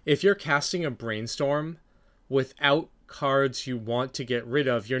 if you're casting a Brainstorm without cards you want to get rid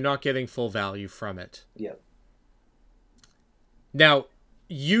of, you're not getting full value from it. Yep. Now,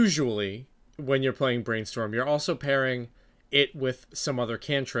 usually when you're playing Brainstorm, you're also pairing it with some other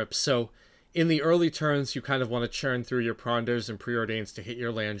cantrips. So in the early turns, you kind of want to churn through your Pronders and Preordains to hit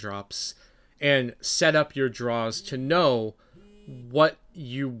your land drops and set up your draws to know what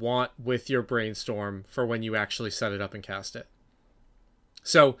you want with your Brainstorm for when you actually set it up and cast it.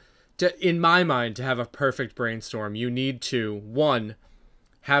 So, in my mind, to have a perfect Brainstorm, you need to, 1,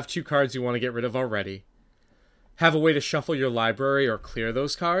 have 2 cards you want to get rid of already, have a way to shuffle your library or clear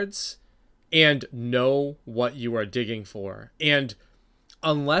those cards, and know what you are digging for. And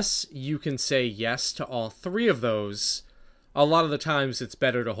unless you can say yes to all 3 of those, a lot of the times it's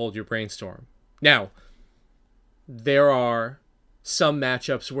better to hold your Brainstorm. Now, there are some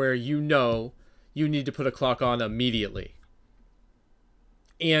matchups where you need to put a clock on immediately.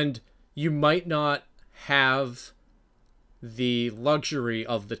 And you might not have the luxury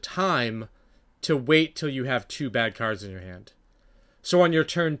of the time to wait till you have 2 bad cards in your hand. So on your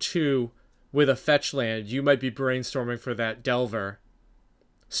turn 2, with a fetch land, you might be brainstorming for that Delver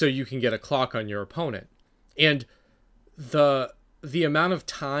so you can get a clock on your opponent. And the amount of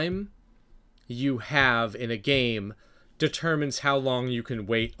time you have in a game determines how long you can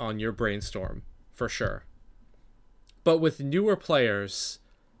wait on your Brainstorm, for sure. But with newer players,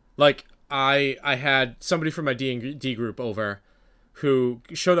 like I had somebody from my D&D group over who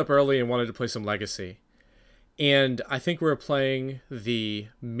showed up early and wanted to play some Legacy. And I think we were playing the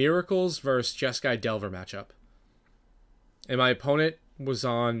Miracles versus Jeskai Delver matchup. And my opponent was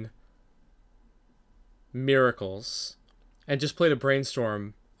on Miracles and just played a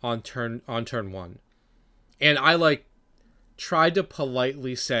Brainstorm on turn 1. And I tried to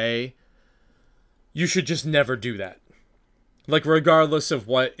politely say, you should just never do that. Regardless of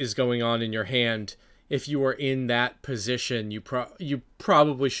what is going on in your hand, if you were in that position, you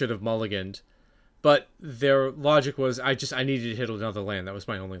probably should have mulliganed. But their logic was, I needed to hit another land. That was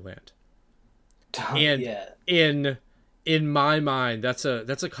my only land. And in my mind, that's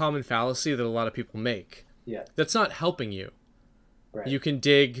a common fallacy that a lot of people make. Yeah. That's not helping you. Right. You can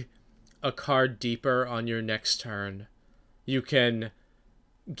dig a card deeper on your next turn. You can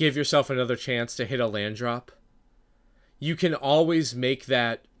give yourself another chance to hit a land drop. You can always make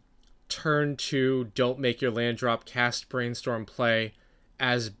that turn 2, don't make your land drop, cast Brainstorm play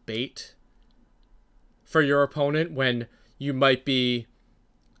as bait for your opponent when you might be...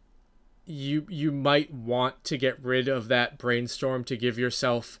 You might want to get rid of that Brainstorm to give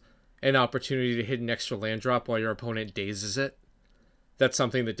yourself an opportunity to hit an extra land drop while your opponent dazes it. That's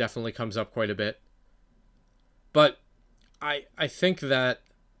something that definitely comes up quite a bit. But I think that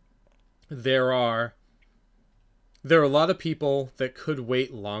there are a lot of people that could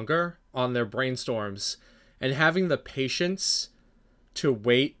wait longer on their Brainstorms, and having the patience to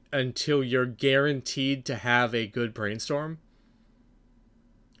wait until you're guaranteed to have a good Brainstorm,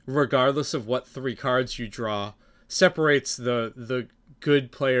 regardless of what 3 cards you draw, separates the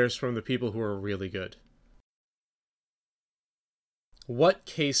good players from the people who are really good. What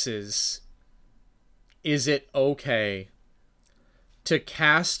cases is it okay to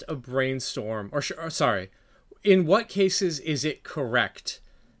cast a Brainstorm, in what cases is it correct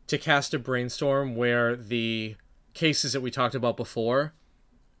to cast a Brainstorm where the cases that we talked about before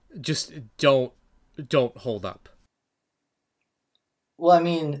just don't hold up? Well, I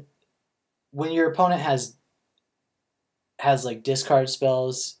mean, when your opponent has discard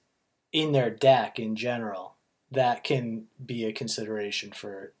spells in their deck in general, that can be a consideration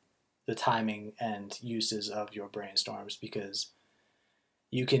for the timing and uses of your Brainstorms, because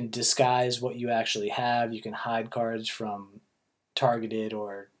you can disguise what you actually have. You can hide cards from targeted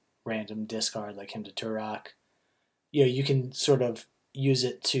or random discard like Hymn to Turok. You can sort of use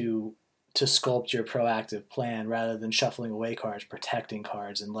it to sculpt your proactive plan rather than shuffling away cards, protecting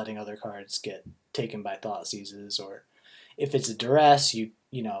cards, and letting other cards get taken by thought seizes. Or if it's a duress, you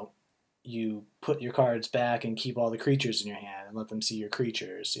put your cards back and keep all the creatures in your hand and let them see your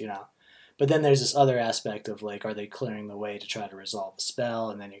creatures, But then there's this other aspect of are they clearing the way to try to resolve a spell,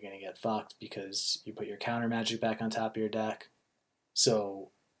 and then you're going to get fucked because you put your counter magic back on top of your deck.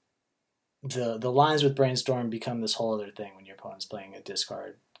 So the lines with Brainstorm become this whole other thing when your opponent's playing a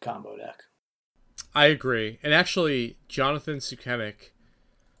discard combo deck. I agree. And actually, Jonathan Sukenik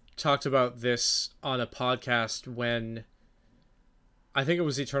talked about this on a podcast when, I think it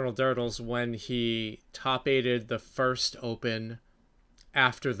was Eternal Dirtles, when he top-8'd the first open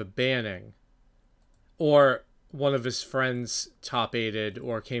after the banning, or one of his friends top-8'd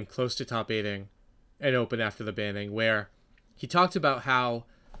or came close to top-8'ing an open after the banning, where he talked about how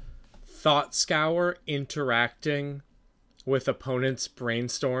Thought Scour interacting with opponents'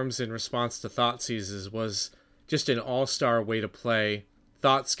 Brainstorms in response to Thought Seizes was just an all-star way to play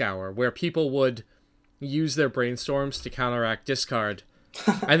Thought Scour, where people would use their Brainstorms to counteract discard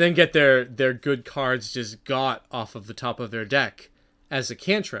and then get their good cards just got off of the top of their deck as a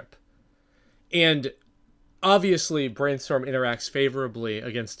cantrip. And obviously Brainstorm interacts favorably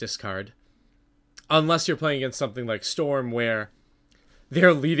against discard, unless you're playing against something like Storm where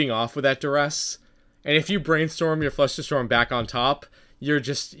they're leading off with that duress, and if you Brainstorm your Fluster Storm back on top, you're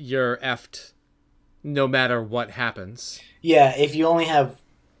effed no matter what happens. Yeah, if you only have,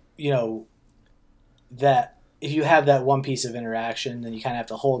 that, if you have that one piece of interaction, then you kind of have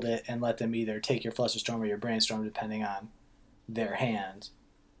to hold it and let them either take your Fluster Storm or your Brainstorm depending on their hand.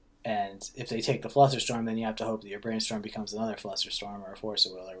 And if they take the Fluster Storm, then you have to hope that your Brainstorm becomes another Fluster Storm or a Force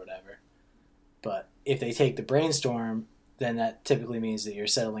of Will or whatever. But if they take the Brainstorm, then that typically means that you're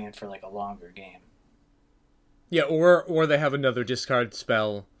settling in for a longer game. Yeah, or they have another discard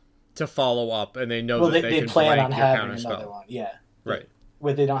spell to follow up, and they know that they can plan blank on your having counter another spell. one. Yeah, right.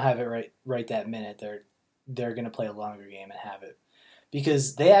 Where they don't have it right that minute, they're going to play a longer game and have it,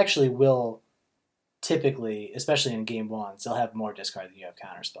 because they actually will typically, especially in game ones, they'll have more discard than you have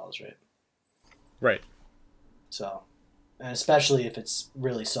counter spells, right? Right. So, and especially if it's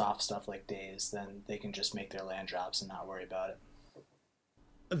really soft stuff like Daze, then they can just make their land drops and not worry about it.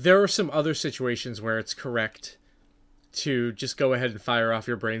 There are some other situations where it's correct to just go ahead and fire off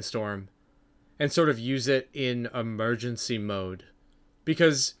your Brainstorm and sort of use it in emergency mode.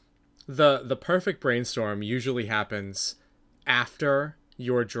 Because the perfect brainstorm usually happens after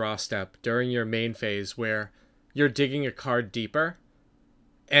your draw step, during your main phase, where you're digging a card deeper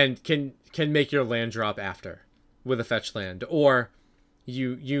and can make your land drop after with a fetch land, or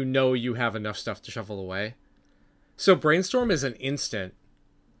you know you have enough stuff to shuffle away. So brainstorm as an instant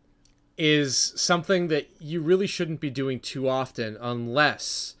is something that you really shouldn't be doing too often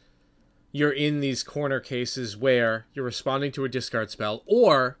unless you're in these corner cases where you're responding to a discard spell,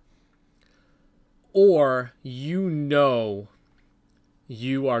 or you know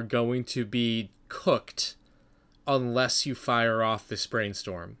you are going to be cooked unless you fire off this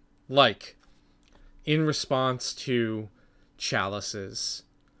brainstorm. Like, in response to chalices,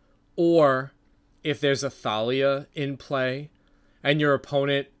 or if there's a Thalia in play and your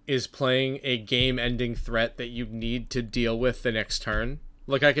opponent is playing a game-ending threat that you need to deal with the next turn.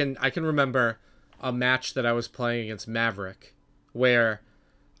 Like, I can remember a match that I was playing against Maverick where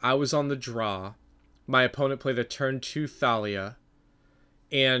I was on the draw, my opponent played a turn 2 Thalia,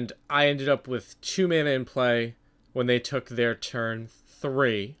 and I ended up with 2 mana in play when they took their turn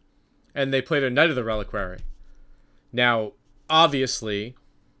 3, and they played a Knight of the Reliquary. Now, obviously,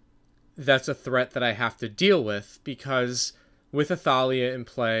 that's a threat that I have to deal with, because with a Thalia in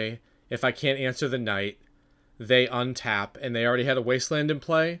play, if I can't answer the Knight, they untap, and they already had a Wasteland in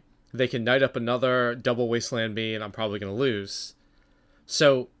play. They can Knight up another, double Wasteland me, and I'm probably going to lose.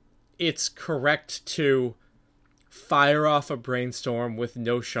 So it's correct to fire off a Brainstorm with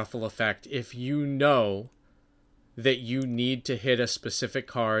no shuffle effect if you know that you need to hit a specific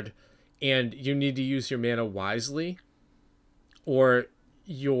card and you need to use your mana wisely, or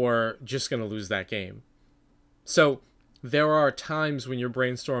you're just going to lose that game. So there are times when your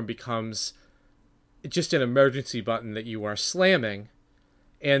Brainstorm becomes just an emergency button that you are slamming,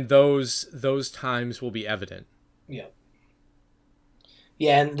 and those times will be evident. Yeah.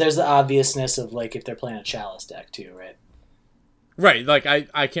 Yeah, and there's the obviousness of, like, if they're playing a Chalice deck too, right? Right, like,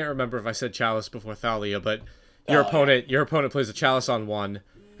 I can't remember if I said Chalice before Thalia, but your opponent plays a Chalice on one,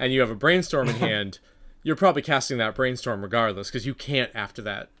 and you have a Brainstorm in hand, you're probably casting that Brainstorm regardless, because you can't after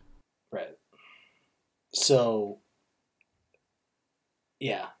that. Right. So,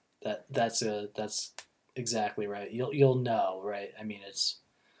 yeah, that's exactly right. You'll know, right? I mean,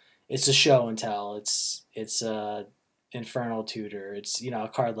 it's a show and tell. It's Infernal Tutor. It's,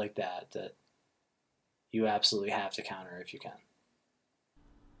 a card like that you absolutely have to counter if you can.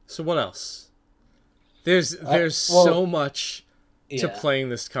 So what else? There's so much to playing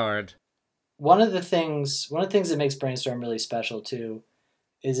this card. One of the things that makes Brainstorm really special too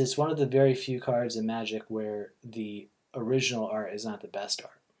is it's one of the very few cards in Magic where the original art is not the best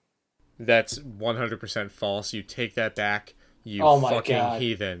art. That's 100% false. You take that back, you fucking God.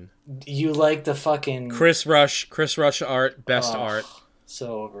 Heathen. You like the fucking Chris Rush art, best art.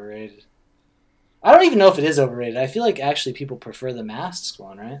 So overrated. I don't even know if it is overrated. I feel like actually people prefer the Masks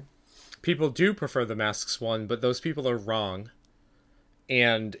one, right? People do prefer the Masks one, but those people are wrong.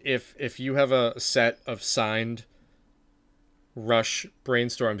 And if you have a set of signed Rush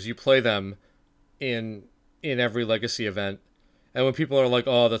Brainstorms, you play them in every Legacy event. And when people are like,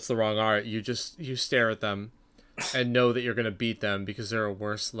 "Oh, that's the wrong art," you stare at them and know that you're going to beat them because they're a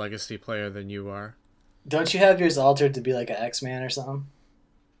worse Legacy player than you are. Don't you have yours altered to be like an X-Man or something?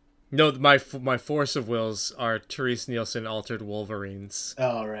 No, my Force of Wills are Therese Nielsen altered Wolverines.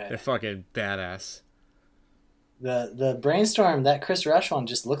 Oh, right. They're fucking badass. The Brainstorm, that Chris Rush one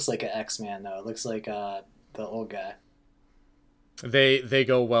just looks like an X-Man, though. It looks like the old guy. They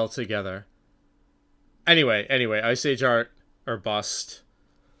go well together. Anyway, Ice Age art or bust.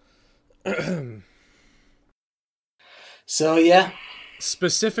 So, yeah.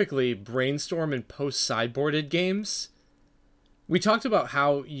 Specifically, Brainstorm and post-sideboarded games. We talked about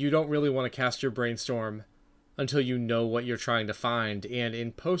how you don't really want to cast your Brainstorm until you know what you're trying to find. And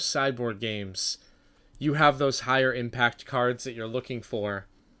in post-sideboard games, you have those higher impact cards that you're looking for.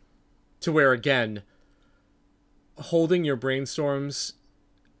 To where, again, holding your Brainstorms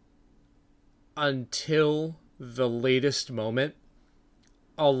until the latest moment,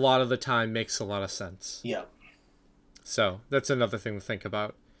 a lot of the time makes a lot of sense. Yeah. So, that's another thing to think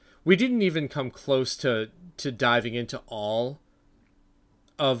about. We didn't even come close to diving into all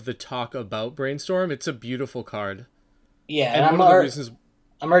of the talk about Brainstorm. It's a beautiful card. Yeah, and I'm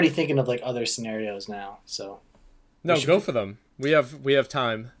already thinking of like other scenarios now. So no, go for them. We have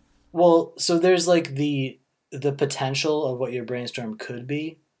time. Well, so there's like the potential of what your Brainstorm could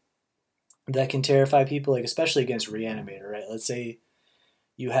be that can terrify people, like especially against Reanimator, right? Let's say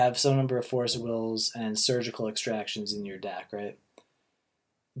you have some number of Force of Wills and Surgical Extractions in your deck, right?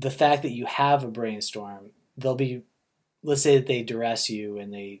 the fact that you have a brainstorm, they'll be, let's say that they duress you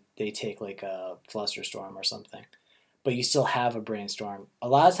and they take like a flusterstorm or something, but you still have a brainstorm. A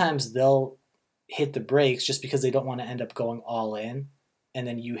lot of times they'll hit the brakes just because they don't want to end up going all in and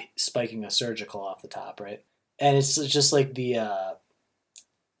then you spiking a surgical off the top, right? And it's just like the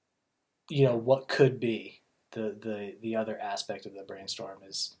what could be the other aspect of the brainstorm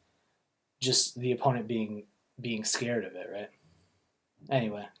is just the opponent being scared of it, right?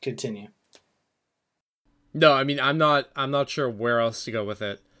 Anyway, continue. No, I mean I'm not sure where else to go with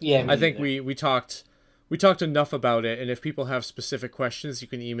it. Yeah, I think we talked enough about it, and if people have specific questions, you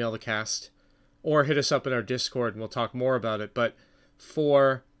can email the cast or hit us up in our Discord and we'll talk more about it. But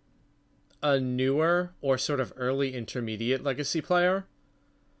for a newer or sort of early intermediate Legacy player,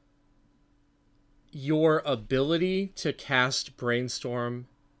 your ability to cast Brainstorm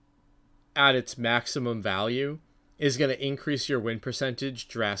at its maximum value is going to increase your win percentage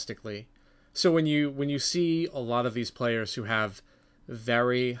drastically. So when you see a lot of these players who have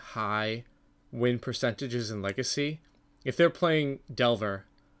very high win percentages in Legacy, if they're playing Delver,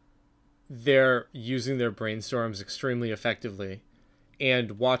 they're using their brainstorms extremely effectively.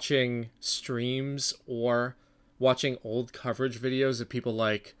 And watching streams or watching old coverage videos of people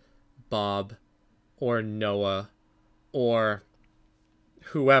like Bob or Noah or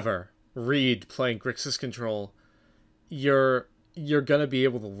whoever, Reed playing Grixis Control, you're going to be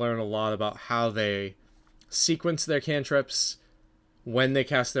able to learn a lot about how they sequence their cantrips, when they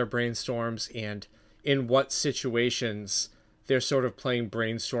cast their brainstorms, and in what situations they're sort of playing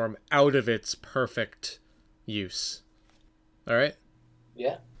Brainstorm out of its perfect use. All right?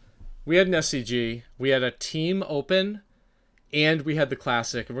 Yeah. We had an SCG, we had a team open, and we had the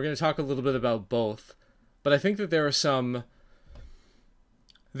Classic, and we're going to talk a little bit about both. But I think that there are some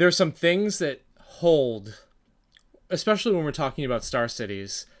things that hold, especially when we're talking about Star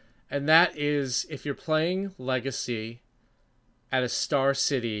Cities, and that is if you're playing Legacy at a Star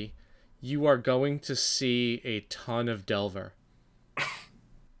City, you are going to see a ton of Delver.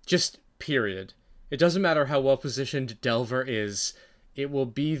 Just period. It doesn't matter how well positioned Delver is, it will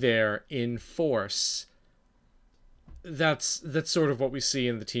be there in force. That's sort of what we see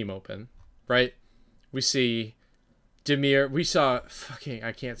in the team open, right? We see Dimir, we saw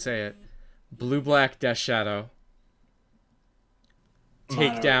I can't say it, Blue-Black Death Shadow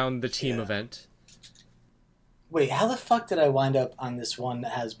take down the team event. Wait, how the fuck did I wind up on this one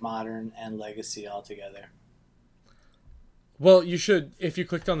that has Modern and Legacy all together? Well, you should, if you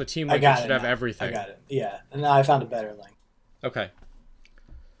clicked on the team link, you should have everything. I got it. Yeah, and now I found a better link. Okay.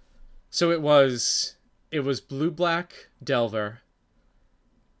 So it was Blue-Black Delver,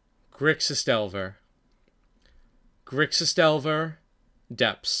 Grixis Delver,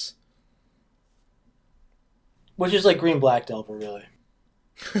 Depths. Which is like Green-Black Delver, really.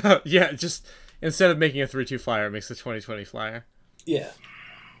 Yeah, just instead of making a 3/2 flyer, it makes a 20/20 flyer. Yeah.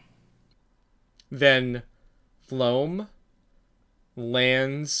 Then Floam,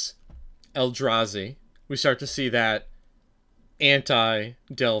 Lands, Eldrazi. We start to see that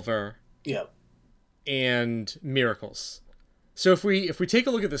anti-Delver. Yep. And Miracles. So if we take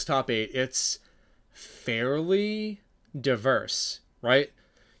a look at this top 8, it's fairly diverse, right?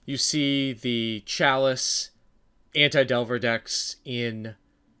 You see the Chalice anti-Delver decks in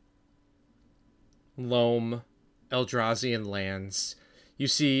Loam, Eldrazi, and Lands. You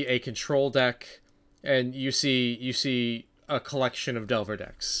see a control deck, and you see a collection of Delver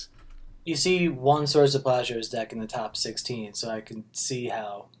decks. You see one Swords of Plowshares deck in the top 16, so I can see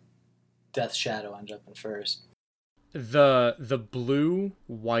how Death Shadow ends up in first. The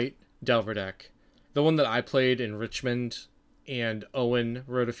blue-white Delver deck, the one that I played in Richmond and Owen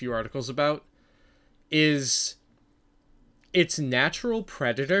wrote a few articles about, is its natural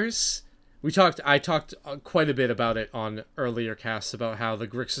predators. I talked quite a bit about it on earlier casts about how the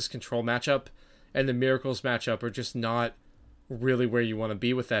Grixis Control matchup and the Miracles matchup are just not really where you want to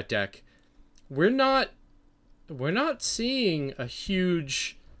be with that deck. We're not seeing a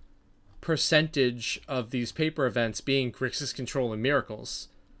huge percentage of these paper events being Grixis Control and Miracles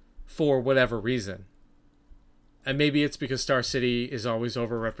for whatever reason. And maybe it's because Star City is always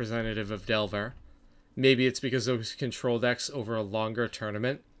over-representative of Delver. Maybe it's because those control decks over a longer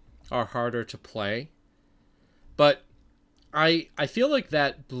tournament are harder to play. But I feel like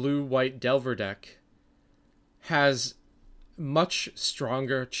that blue-white Delver deck has much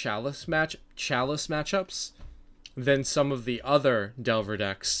stronger Chalice matchups than some of the other Delver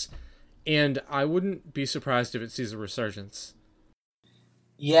decks, and I wouldn't be surprised if it sees a resurgence.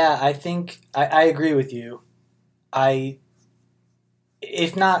 Yeah, I think I agree with you.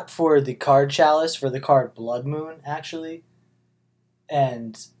 If not for the card Chalice, for the card Blood Moon, actually,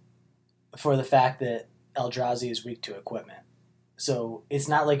 and for the fact that Eldrazi is weak to equipment. So it's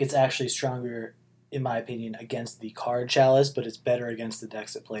not like it's actually stronger, in my opinion, against the card Chalice, but it's better against the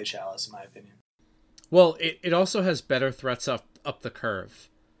decks that play Chalice, in my opinion. Well, it also has better threats up the curve,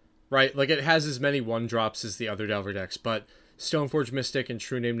 right? Like, it has as many 1-drops as the other Delver decks, but Stoneforge Mystic and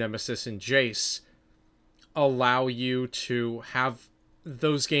True Name Nemesis and Jace allow you to have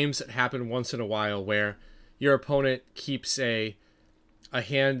those games that happen once in a while where your opponent keeps a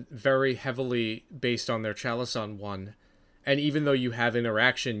hand very heavily based on their Chalice on 1, and even though you have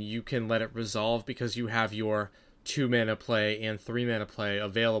interaction, you can let it resolve because you have your 2-mana play and 3-mana play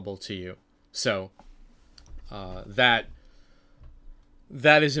available to you. So that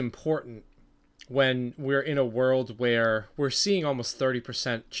is important when we're in a world where we're seeing almost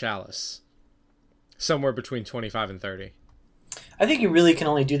 30% Chalice, somewhere between 25 and 30. I think you really can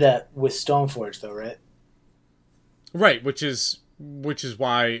only do that with Stoneforge, though, right? Right, which is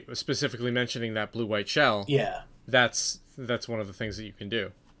why specifically mentioning that blue-white shell. Yeah, that's one of the things that you can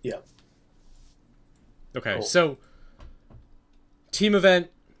do. Yep. Okay, cool. So team event,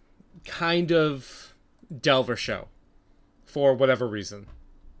 kind of Delver show, for whatever reason.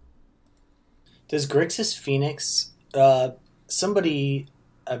 Does Grixis Phoenix, somebody,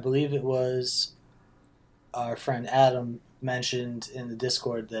 I believe it was our friend Adam, mentioned in the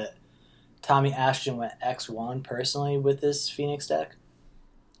Discord that Tommy Ashton went X1 personally with this Phoenix deck?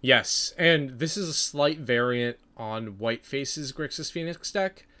 Yes, and this is a slight variant on Whiteface's Grixis Phoenix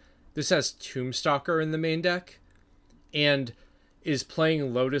deck. This has Tombstalker in the main deck, and is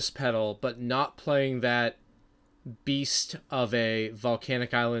playing Lotus Petal, but not playing that beast of a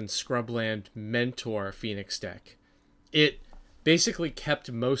Volcanic Island Scrubland Mentor Phoenix deck. It basically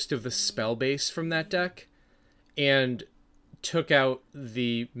kept most of the spell base from that deck, and took out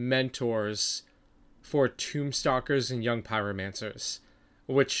the Mentors for Tombstalkers and Young Pyromancers,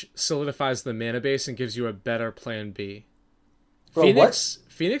 which solidifies the mana base and gives you a better plan B. Bro,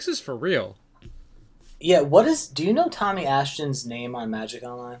 Phoenix is for real. Yeah, do you know Tommy Ashton's name on Magic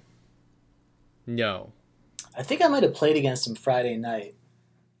Online? No. I think I might have played against him Friday night.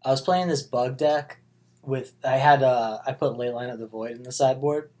 I was playing this bug deck I put Leyline of the Void in the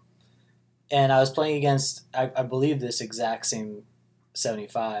sideboard, and I was playing against, I believe, this exact same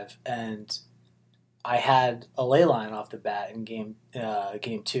 75, and I had a Leyline off the bat in game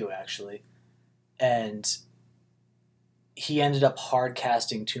 2, actually, and he ended up hard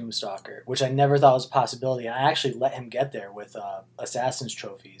casting Tombstalker, which I never thought was a possibility. I actually let him get there with Assassin's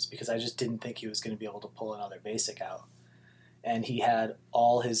Trophies because I just didn't think he was going to be able to pull another basic out. And he had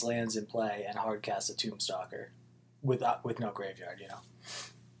all his lands in play and hard cast a Tombstalker with no graveyard,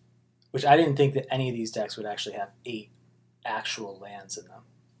 Which I didn't think that any of these decks would actually have 8 actual lands in them.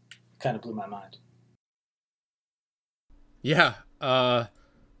 Kind of blew my mind. Yeah.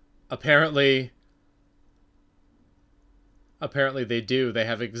 Apparently they do. They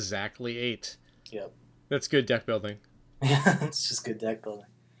have exactly 8. Yep. That's good deck building. It's just good deck building.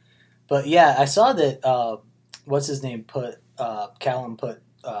 But yeah, I saw that, what's his name, Callum put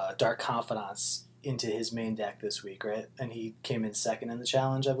Dark Confidants into his main deck this week, right? And he came in second in the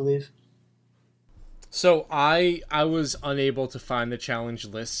challenge, I believe. So I was unable to find the challenge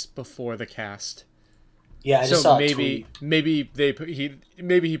lists before the cast. Yeah, I just saw a tweet. Maybe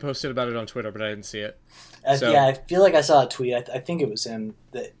he posted about it on Twitter, but I didn't see it. Yeah, I feel like I saw a tweet. I think it was him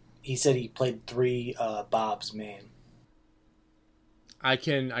that he said he played 3 Bob's main. I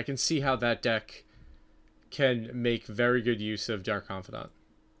can see how that deck can make very good use of Dark Confidant.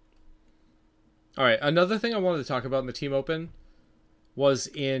 All right, another thing I wanted to talk about in the Team Open was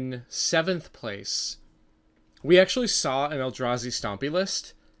in 7th place. We actually saw an Eldrazi Stompy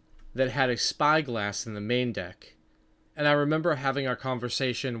list that had a Spyglass in the main deck. And I remember having our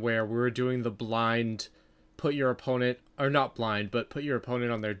conversation where we were doing the blind, put your opponent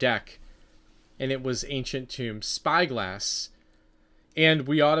on their deck. And it was Ancient Tomb Spyglass. And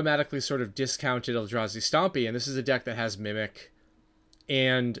we automatically sort of discounted Eldrazi Stompy. And this is a deck that has Mimic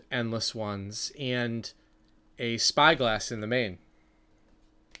and Endless Ones and a Spyglass in the main.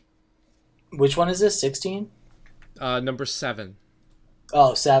 Which one is this? 16? Number 7.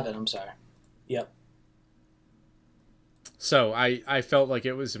 Oh, 7. I'm sorry. Yep. So I felt like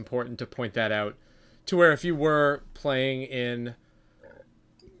it was important to point that out, to where if you were playing in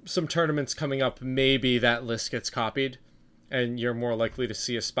some tournaments coming up, maybe that list gets copied, and you're more likely to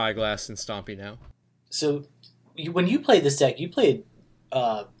see a Spyglass and Stompy now. So when you played this deck, you played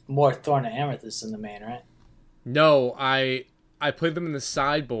more Thorn and Amethyst in the main, right? No, I played them in the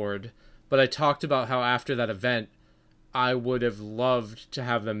sideboard, but I talked about how after that event, I would have loved to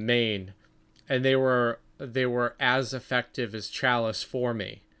have them main, and they were they were as effective as Chalice for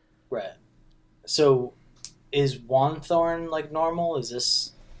me. Right. So, is 1 thorn like normal? Is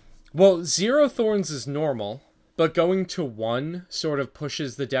this... Well, 0 thorns is normal, but going to 1 sort of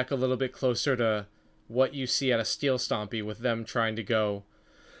pushes the deck a little bit closer to what you see at a Steel Stompy, with them trying to go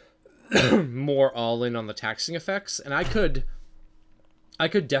more all in on the taxing effects. And I could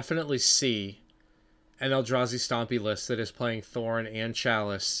definitely see an Eldrazi Stompy list that is playing Thorn and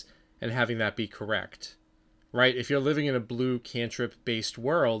Chalice and having that be correct. Right? If you're living in a blue cantrip-based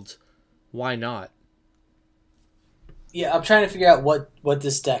world, why not? Yeah, I'm trying to figure out what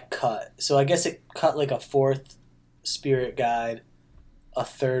this deck cut. So I guess it cut like a 4th Spirit Guide, a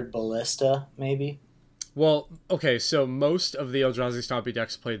 3rd Ballista, maybe? Well, okay, so most of the Eldrazi Stompy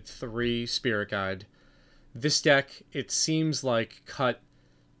decks played 3 Spirit Guide. This deck, it seems like, cut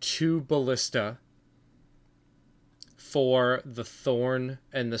 2 Ballista for the Thorn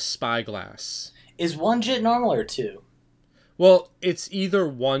and the Spyglass. Is 1 Jit normal or 2? Well, it's either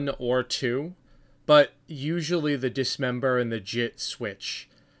 1 or 2, but usually the Dismember and the Jit switch.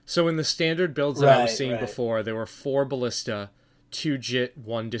 So in the standard builds that I was seeing before, there were 4 Ballista, 2 Jit,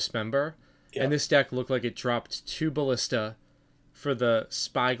 1 Dismember. Yep. And this deck looked like it dropped 2 Ballista for the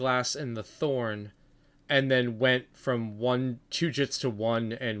Spyglass and the Thorn, and then went from 2 Jits to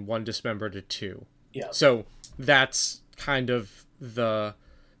 1 and 1 Dismember to 2. Yeah. So that's kind of the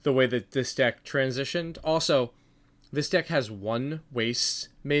way that this deck transitioned. Also, this deck has 1 Waste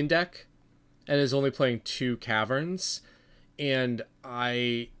main deck and is only playing 2 Caverns, and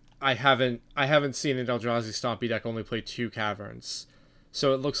I haven't seen an Eldrazi Stompy deck only play 2 Caverns.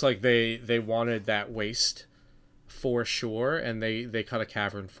 So it looks like they wanted that Waste for sure, and they cut a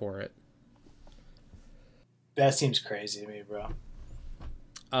Cavern for it. That seems crazy to me, bro.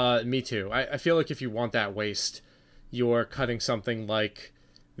 Me too. I feel like if you want that Waste, you're cutting something like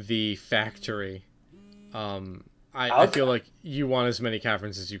the Factory. I feel like you want as many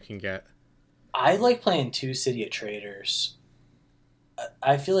Caverns as you can get. I like playing 2 City of Traders.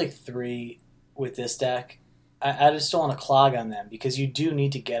 I feel like 3 with this deck. I just don't want to clog on them, because you do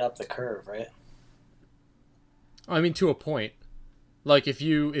need to get up the curve, right? I mean, to a point. Like, if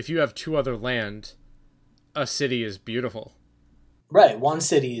you have 2 other land, a city is beautiful. Right, 1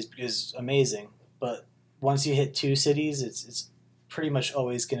 city is amazing, but once you hit 2 cities, it's pretty much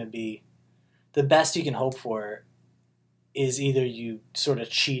always going to be... The best you can hope for is either you sort of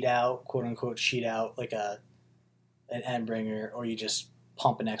cheat out, quote-unquote cheat out, like an Endbringer, or you just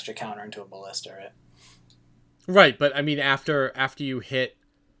pump an extra counter into a Ballista, right? Right, but I mean, after you hit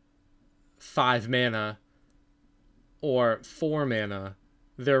 5 mana or 4 mana,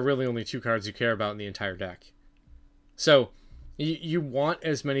 there are really only 2 cards you care about in the entire deck. So you want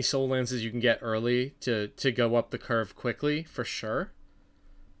as many soul lands as you can get early to go up the curve quickly, for sure.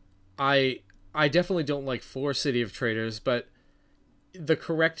 I definitely don't like 4 City of Traders, but the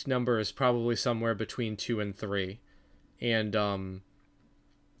correct number is probably somewhere between 2 and 3. And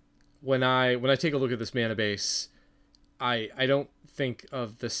when I take a look at this mana base, I don't think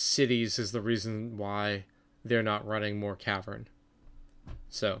of the cities as the reason why they're not running more Cavern.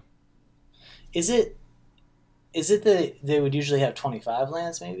 So, is it that they would usually have 25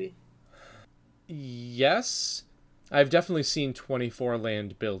 lands, maybe? Yes, I've definitely seen 24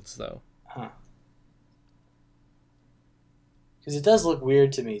 land builds though. Huh. Because it does look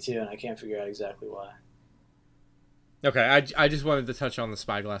weird to me too, and I can't figure out exactly why. Okay, I just wanted to touch on the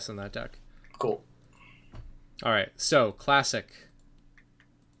Spyglass in that deck. Cool. All right, so Classic.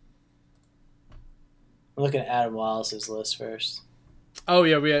 I'm looking at Adam Wallace's list first. Oh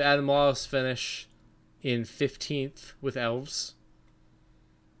yeah, we had Adam Wallace finish in 15th with Elves.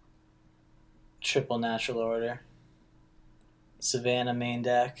 Triple Natural Order. Savannah main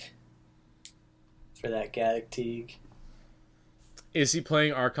deck for that Gaddock Teague. Is he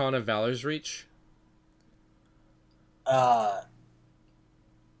playing Archon of Valor's Reach? I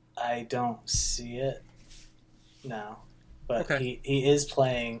don't see it. No. But okay. he is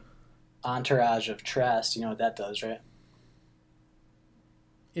playing Entourage of Trest. You know what that does, right?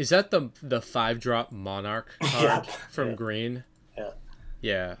 Is that the 5-drop Monarch card from green? Yeah.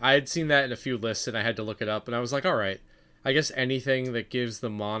 Yeah, I had seen that in a few lists and I had to look it up, and I was like, all right, I guess anything that gives the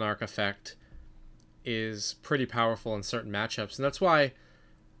Monarch effect is pretty powerful in certain matchups, and that's why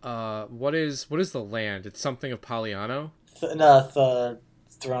what is the land? It's something of Poliano?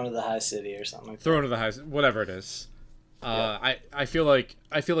 Throne of the High City or something like that. Throne of the High, whatever it is. I feel like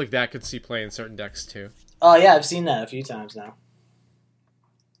that could see play in certain decks too. Oh yeah, I've seen that a few times now.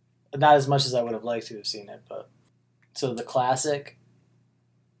 Not as much as I would have liked to have seen it, but so the Classic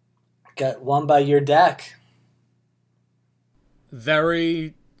got won by your deck.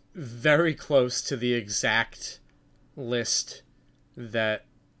 Very very close to the exact list that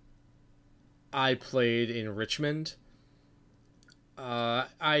I played in Richmond.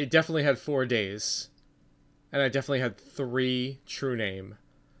 I definitely had 4 Daze, and I definitely had 3 True Name,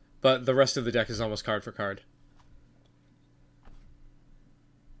 but the rest of the deck is almost card for card.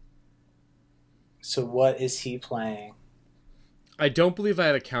 So what is he playing? I don't believe I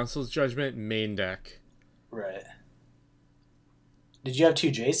had a Council's Judgment main deck. Right. Did you have 2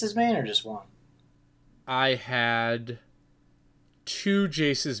 Jaces main or just 1? I had 2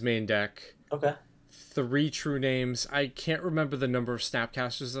 Jace's main deck. Okay. 3 True Names. I can't remember the number of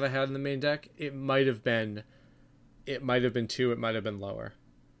Snapcasters that I had in the main deck. It might have been 2, it might have been lower.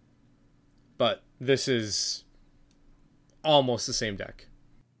 But this is almost the same deck.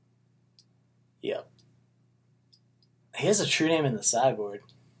 Yep. He has a True Name in the sideboard.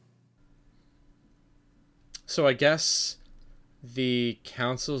 So I guess the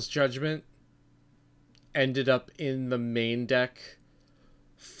Council's Judgment ended up in the main deck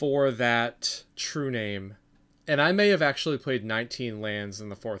for that True Name. And I may have actually played 19 lands in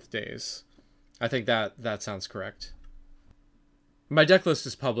the 4th Daze. I think that sounds correct. My deck list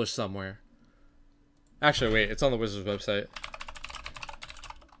is published somewhere. Actually, wait, it's on the Wizards website.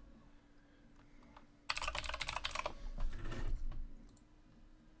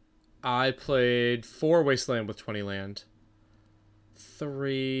 I played 4 Wasteland with 20 land.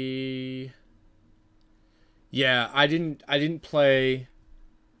 3... Yeah, I didn't play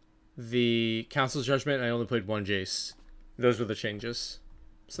the Council's Judgment. I only played 1 Jace. Those were the changes.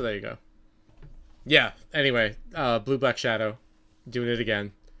 So there you go. Yeah, anyway, Blue Black Shadow. Doing it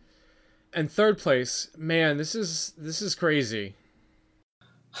again. And 3rd place, man, this is crazy.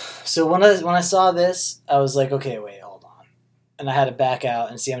 So when I saw this, I was like, okay, wait, hold on. And I had to back out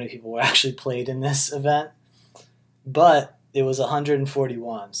and see how many people were actually played in this event. But it was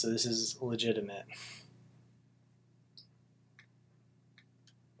 141, so this is legitimate.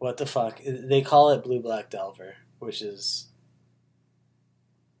 What the fuck? They call it Blue Black Delver, which is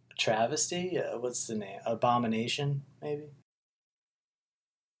a travesty? What's the name? Abomination, maybe?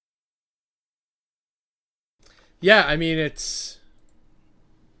 Yeah, I mean, it's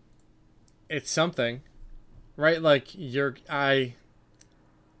something, right? Like, I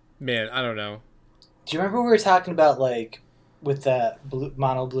don't know. Do you remember we were talking about, like, with that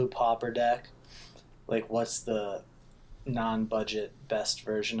mono blue pauper deck? Like, what's the non-budget best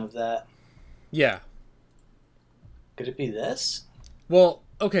version of that? Yeah. Could it be this? Well,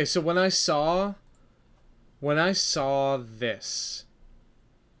 okay, so when I saw this,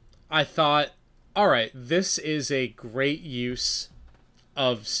 I thought, all right, this is a great use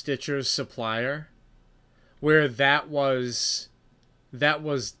of Stitcher's Supplier, where that was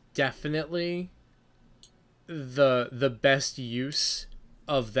definitely the best use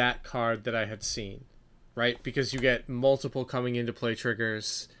of that card that I had seen, right? Because you get multiple coming into play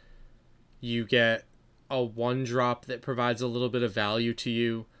triggers, you get a 1-drop that provides a little bit of value to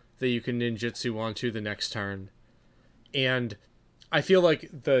you that you can ninjutsu onto the next turn. And I feel like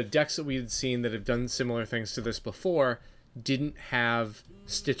the decks that we had seen that have done similar things to this before didn't have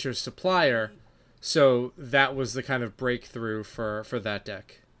Stitcher's Supplier, so that was the kind of breakthrough for that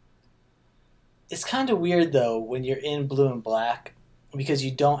deck. It's kind of weird, though, when you're in blue and black, because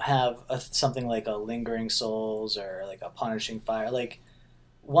you don't have something like a Lingering Souls or like a Punishing Fire. Like,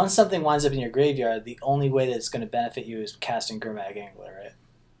 once something winds up in your graveyard, the only way that it's going to benefit you is casting Gurmag Angler, right?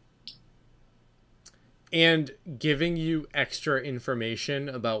 And giving you extra information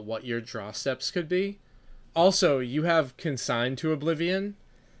about what your draw steps could be. Also, you have Consigned to Oblivion,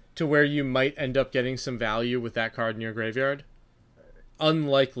 to where you might end up getting some value with that card in your graveyard.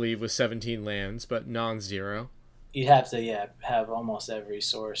 Unlikely with 17 lands, but non-zero. You'd have to, have almost every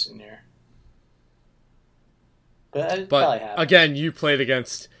source in your... But probably have. Again, you played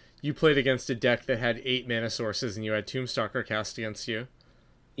against a deck that had 8 mana sources, and you had Tombstalker cast against you.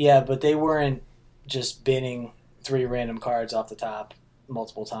 Yeah, but they weren't just binning 3 random cards off the top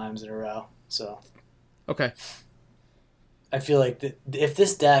multiple times in a row. So, okay. I feel like if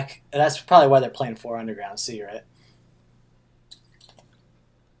this deck, that's probably why they're playing 4 Underground Sea, right?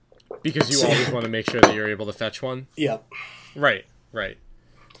 Because you always want to make sure that you're able to fetch one. Yep. Right.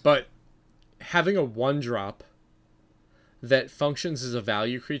 But having a 1-drop that functions as a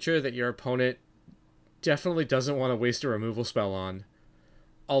value creature that your opponent definitely doesn't want to waste a removal spell on.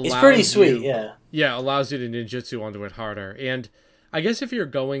 It's pretty sweet, yeah. Yeah, allows you to ninjutsu onto it harder. And I guess if you're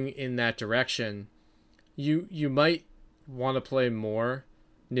going in that direction, you might want to play more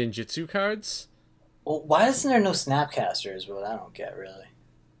ninjutsu cards. Well, why isn't there no Snapcaster is what I don't get, really.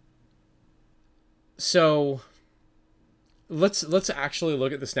 So, let's actually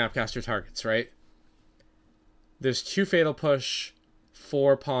look at the Snapcaster targets, right? There's 2 Fatal Push,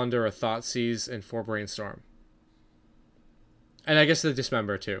 4 Ponder, a Thoughtseize, and 4 Brainstorm. And I guess the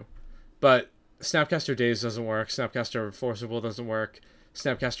Dismember too. But Snapcaster Daze doesn't work, Snapcaster Forcible doesn't work,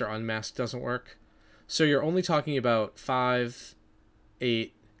 Snapcaster Unmasked doesn't work. So you're only talking about 5,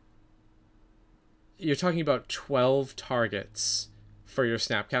 8... You're talking about 12 targets for your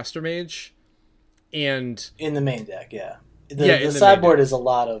Snapcaster Mage. And in the main deck, yeah. The sideboard is a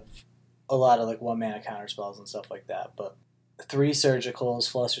lot of like 1 mana counter spells and stuff like that, but 3 Surgicals,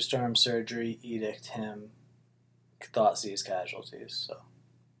 Flusterstorm, Surgery, Edict, Hymn, Thoughtseize, Casualties.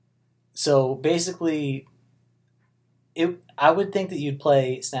 So basically, I would think that you'd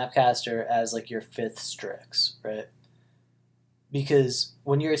play Snapcaster as like your 5th Strix, right? Because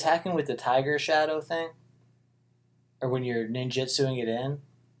when you're attacking with the Tiger Shadow thing, or when you're ninjutsuing it in,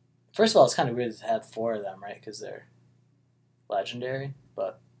 first of all, it's kind of weird to have 4 of them, right? Because they're legendary.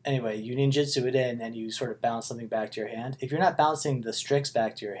 But anyway, you ninjutsu it in and you sort of bounce something back to your hand. If you're not bouncing the Strix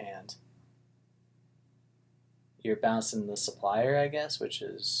back to your hand, you're bouncing the Supplier, I guess, which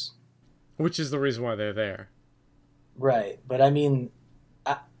is the reason why they're there. Right. But I mean,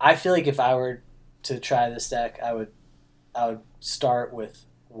 I feel like if I were to try this deck, I would start with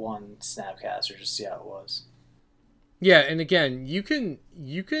 1 Snapcaster, just see how it was. Yeah, and again, you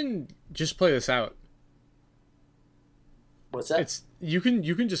can just play this out. What's that? You can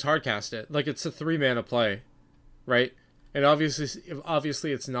just hardcast it. Like, it's a 3 mana play, right? And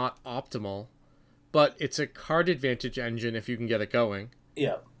obviously it's not optimal, but it's a card advantage engine if you can get it going.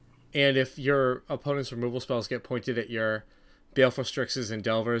 Yeah. And if your opponent's removal spells get pointed at your Baleful Strixes and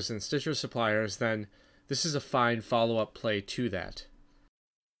Delvers and Stitcher Suppliers, then this is a fine follow-up play to that.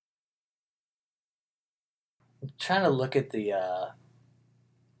 I'm trying to look at the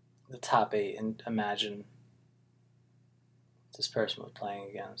top 8 and imagine this person was playing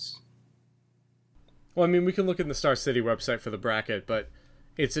against. Well, I mean, we can look in the Star City website for the bracket, but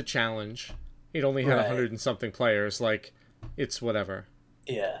it's a challenge. It only had 100 and something players. Like, it's whatever.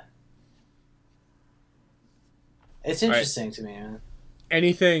 Yeah. It's interesting to me, man.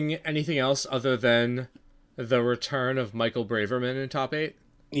 Anything else other than the return of Michael Braverman in top 8?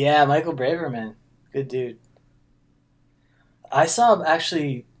 Yeah, Michael Braverman. Good dude. I saw,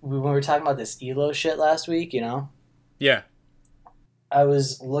 actually, when we were talking about this ELO shit last week, you know? Yeah. I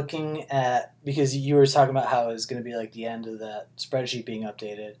was looking at, because you were talking about how it was going to be like the end of that spreadsheet being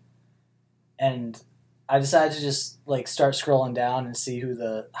updated. And I decided to just like start scrolling down and see who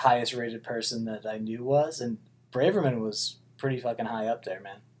the highest rated person that I knew was. And Braverman was pretty fucking high up there,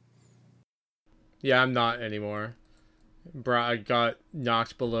 man. Yeah, I'm not anymore. Bro, I got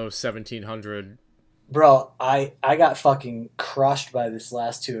knocked below 1,700. Bro, I got fucking crushed by this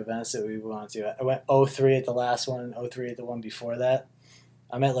last 2 events that we went to. I went 0-3 at the last one, 0-3 at the one before that.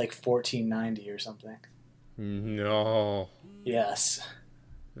 I'm at like 1490 or something. No. Yes.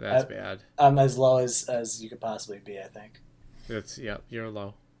 That's bad. I'm as low as you could possibly be, I think. You're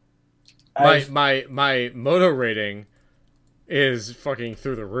low. My moto rating is fucking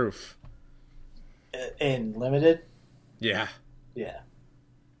through the roof. In limited? Yeah. Yeah.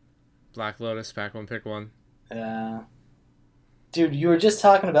 Black Lotus, pack 1, pick 1. Dude, you were just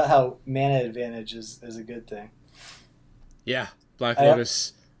talking about how mana advantage is a good thing. Yeah. Black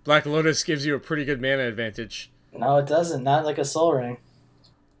Lotus gives you a pretty good mana advantage. No, it doesn't. Not like a Soul Ring.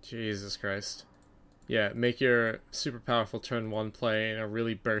 Jesus Christ. Yeah, make your super powerful turn 1 play in a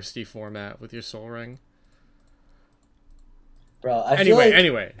really bursty format with your Soul Ring. Bro,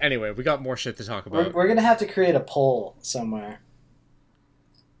 anyway, we got more shit to talk about. We're gonna have to create a poll somewhere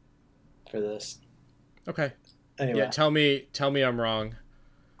for this. Okay. Anyway. Yeah, tell me I'm wrong.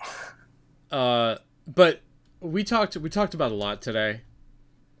 But we talked about a lot today.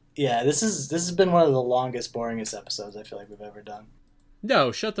 Yeah, this has been one of the longest, boringest episodes I feel like we've ever done.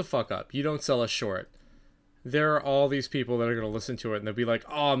 No, shut the fuck up. You don't sell us short. There are all these people that are going to listen to it and they'll be like,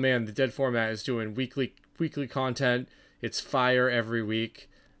 "Oh man, the Dead format is doing weekly content. It's fire every week."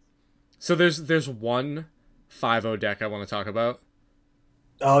 So there's one 5-0 deck I want to talk about.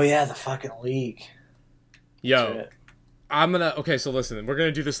 Oh yeah, the fucking League. Yo, okay, so listen, we're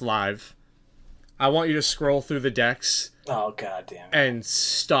gonna do this live. I want you to scroll through the decks. Oh god damn it. And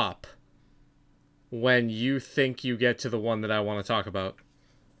stop when you think you get to the one that I want to talk about.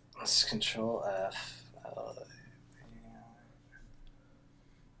 Let's Control F.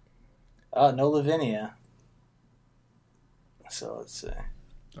 Oh, no Lavinia. So let's see.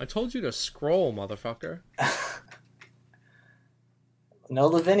 I told you to scroll, motherfucker. No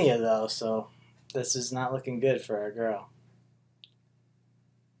Lavinia though, so this is not looking good for our girl.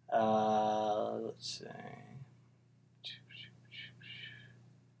 Let's see.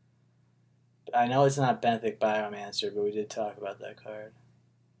 I know it's not Benthic Biomancer, but we did talk about that card.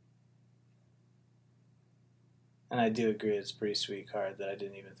 And I do agree it's a pretty sweet card that I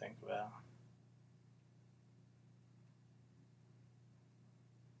didn't even think about.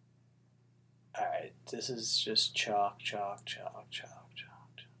 Alright, this is just chalk, chalk, chalk, chalk, chalk,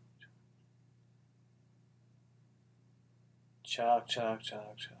 chalk. Chalk, chalk,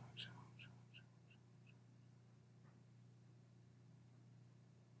 chalk, chalk.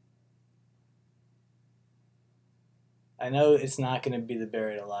 I know it's not going to be the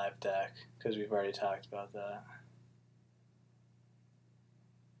Buried Alive deck, because we've already talked about that.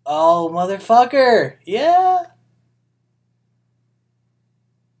 Oh, motherfucker! Yeah!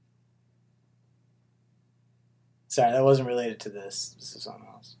 Sorry, that wasn't related to this. This is something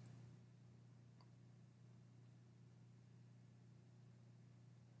else.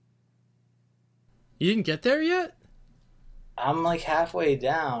 You didn't get there yet? I'm like halfway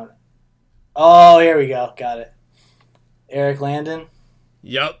down. Oh, here we go. Got it. Eric Landon?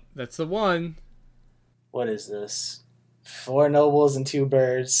 Yup, that's the one. What is this? 4 nobles and 2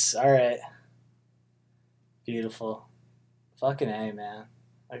 birds. Alright. Beautiful. Fucking A, man.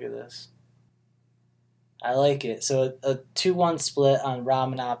 Look at this. I like it. So a 2-1 split on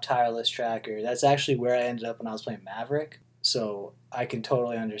Ramanop Tireless Tracker. That's actually where I ended up when I was playing Maverick. So I can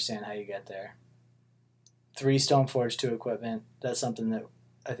totally understand how you get there. 3 Stoneforge 2 equipment. That's something that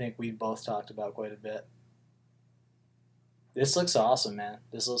I think we both talked about quite a bit. This looks awesome, man.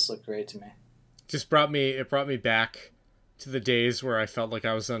 This looks look great to me. It brought me back to the days where I felt like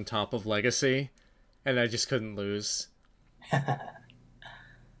I was on top of Legacy and I just couldn't lose.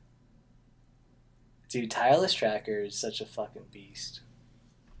 Dude, Tireless Tracker is such a fucking beast.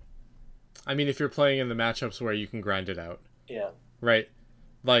 I mean, if you're playing in the matchups where you can grind it out. Yeah. Right?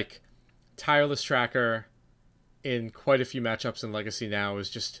 Like, Tireless Tracker in quite a few matchups in Legacy now is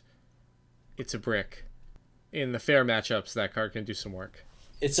just... It's a brick. In the fair matchups, that card can do some work.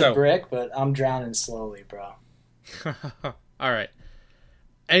 It's a brick, but I'm drowning slowly, bro. All right.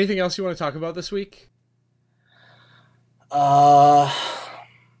 Anything else you want to talk about this week? Nah.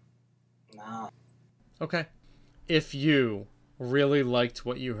 Okay. If you really liked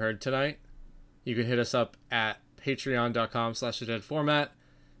what you heard tonight, you can hit us up at patreon.com/thedeadformat.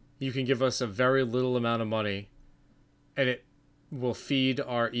 You can give us a very little amount of money, and it will feed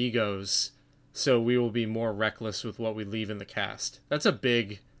our egos, so we will be more reckless with what we leave in the cast. That's a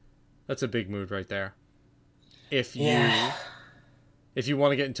big mood right there. If you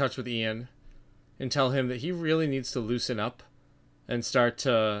want to get in touch with Ian and tell him that he really needs to loosen up and start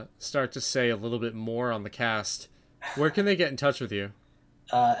to say a little bit more on the cast, where can they get in touch with you?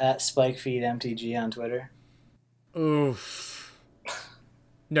 At SpikeFeedMTG on Twitter. Oof.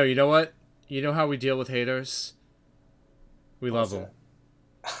 No, you know what? You know how we deal with haters? We love them.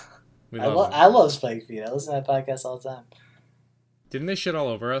 I love Spike Feed. I listen to that podcast all the time. Didn't they shit all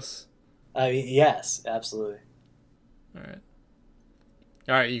over us? Yes, absolutely. All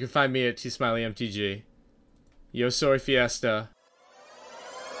right. You can find me at TSmileyMTG. Yo soy Fiesta.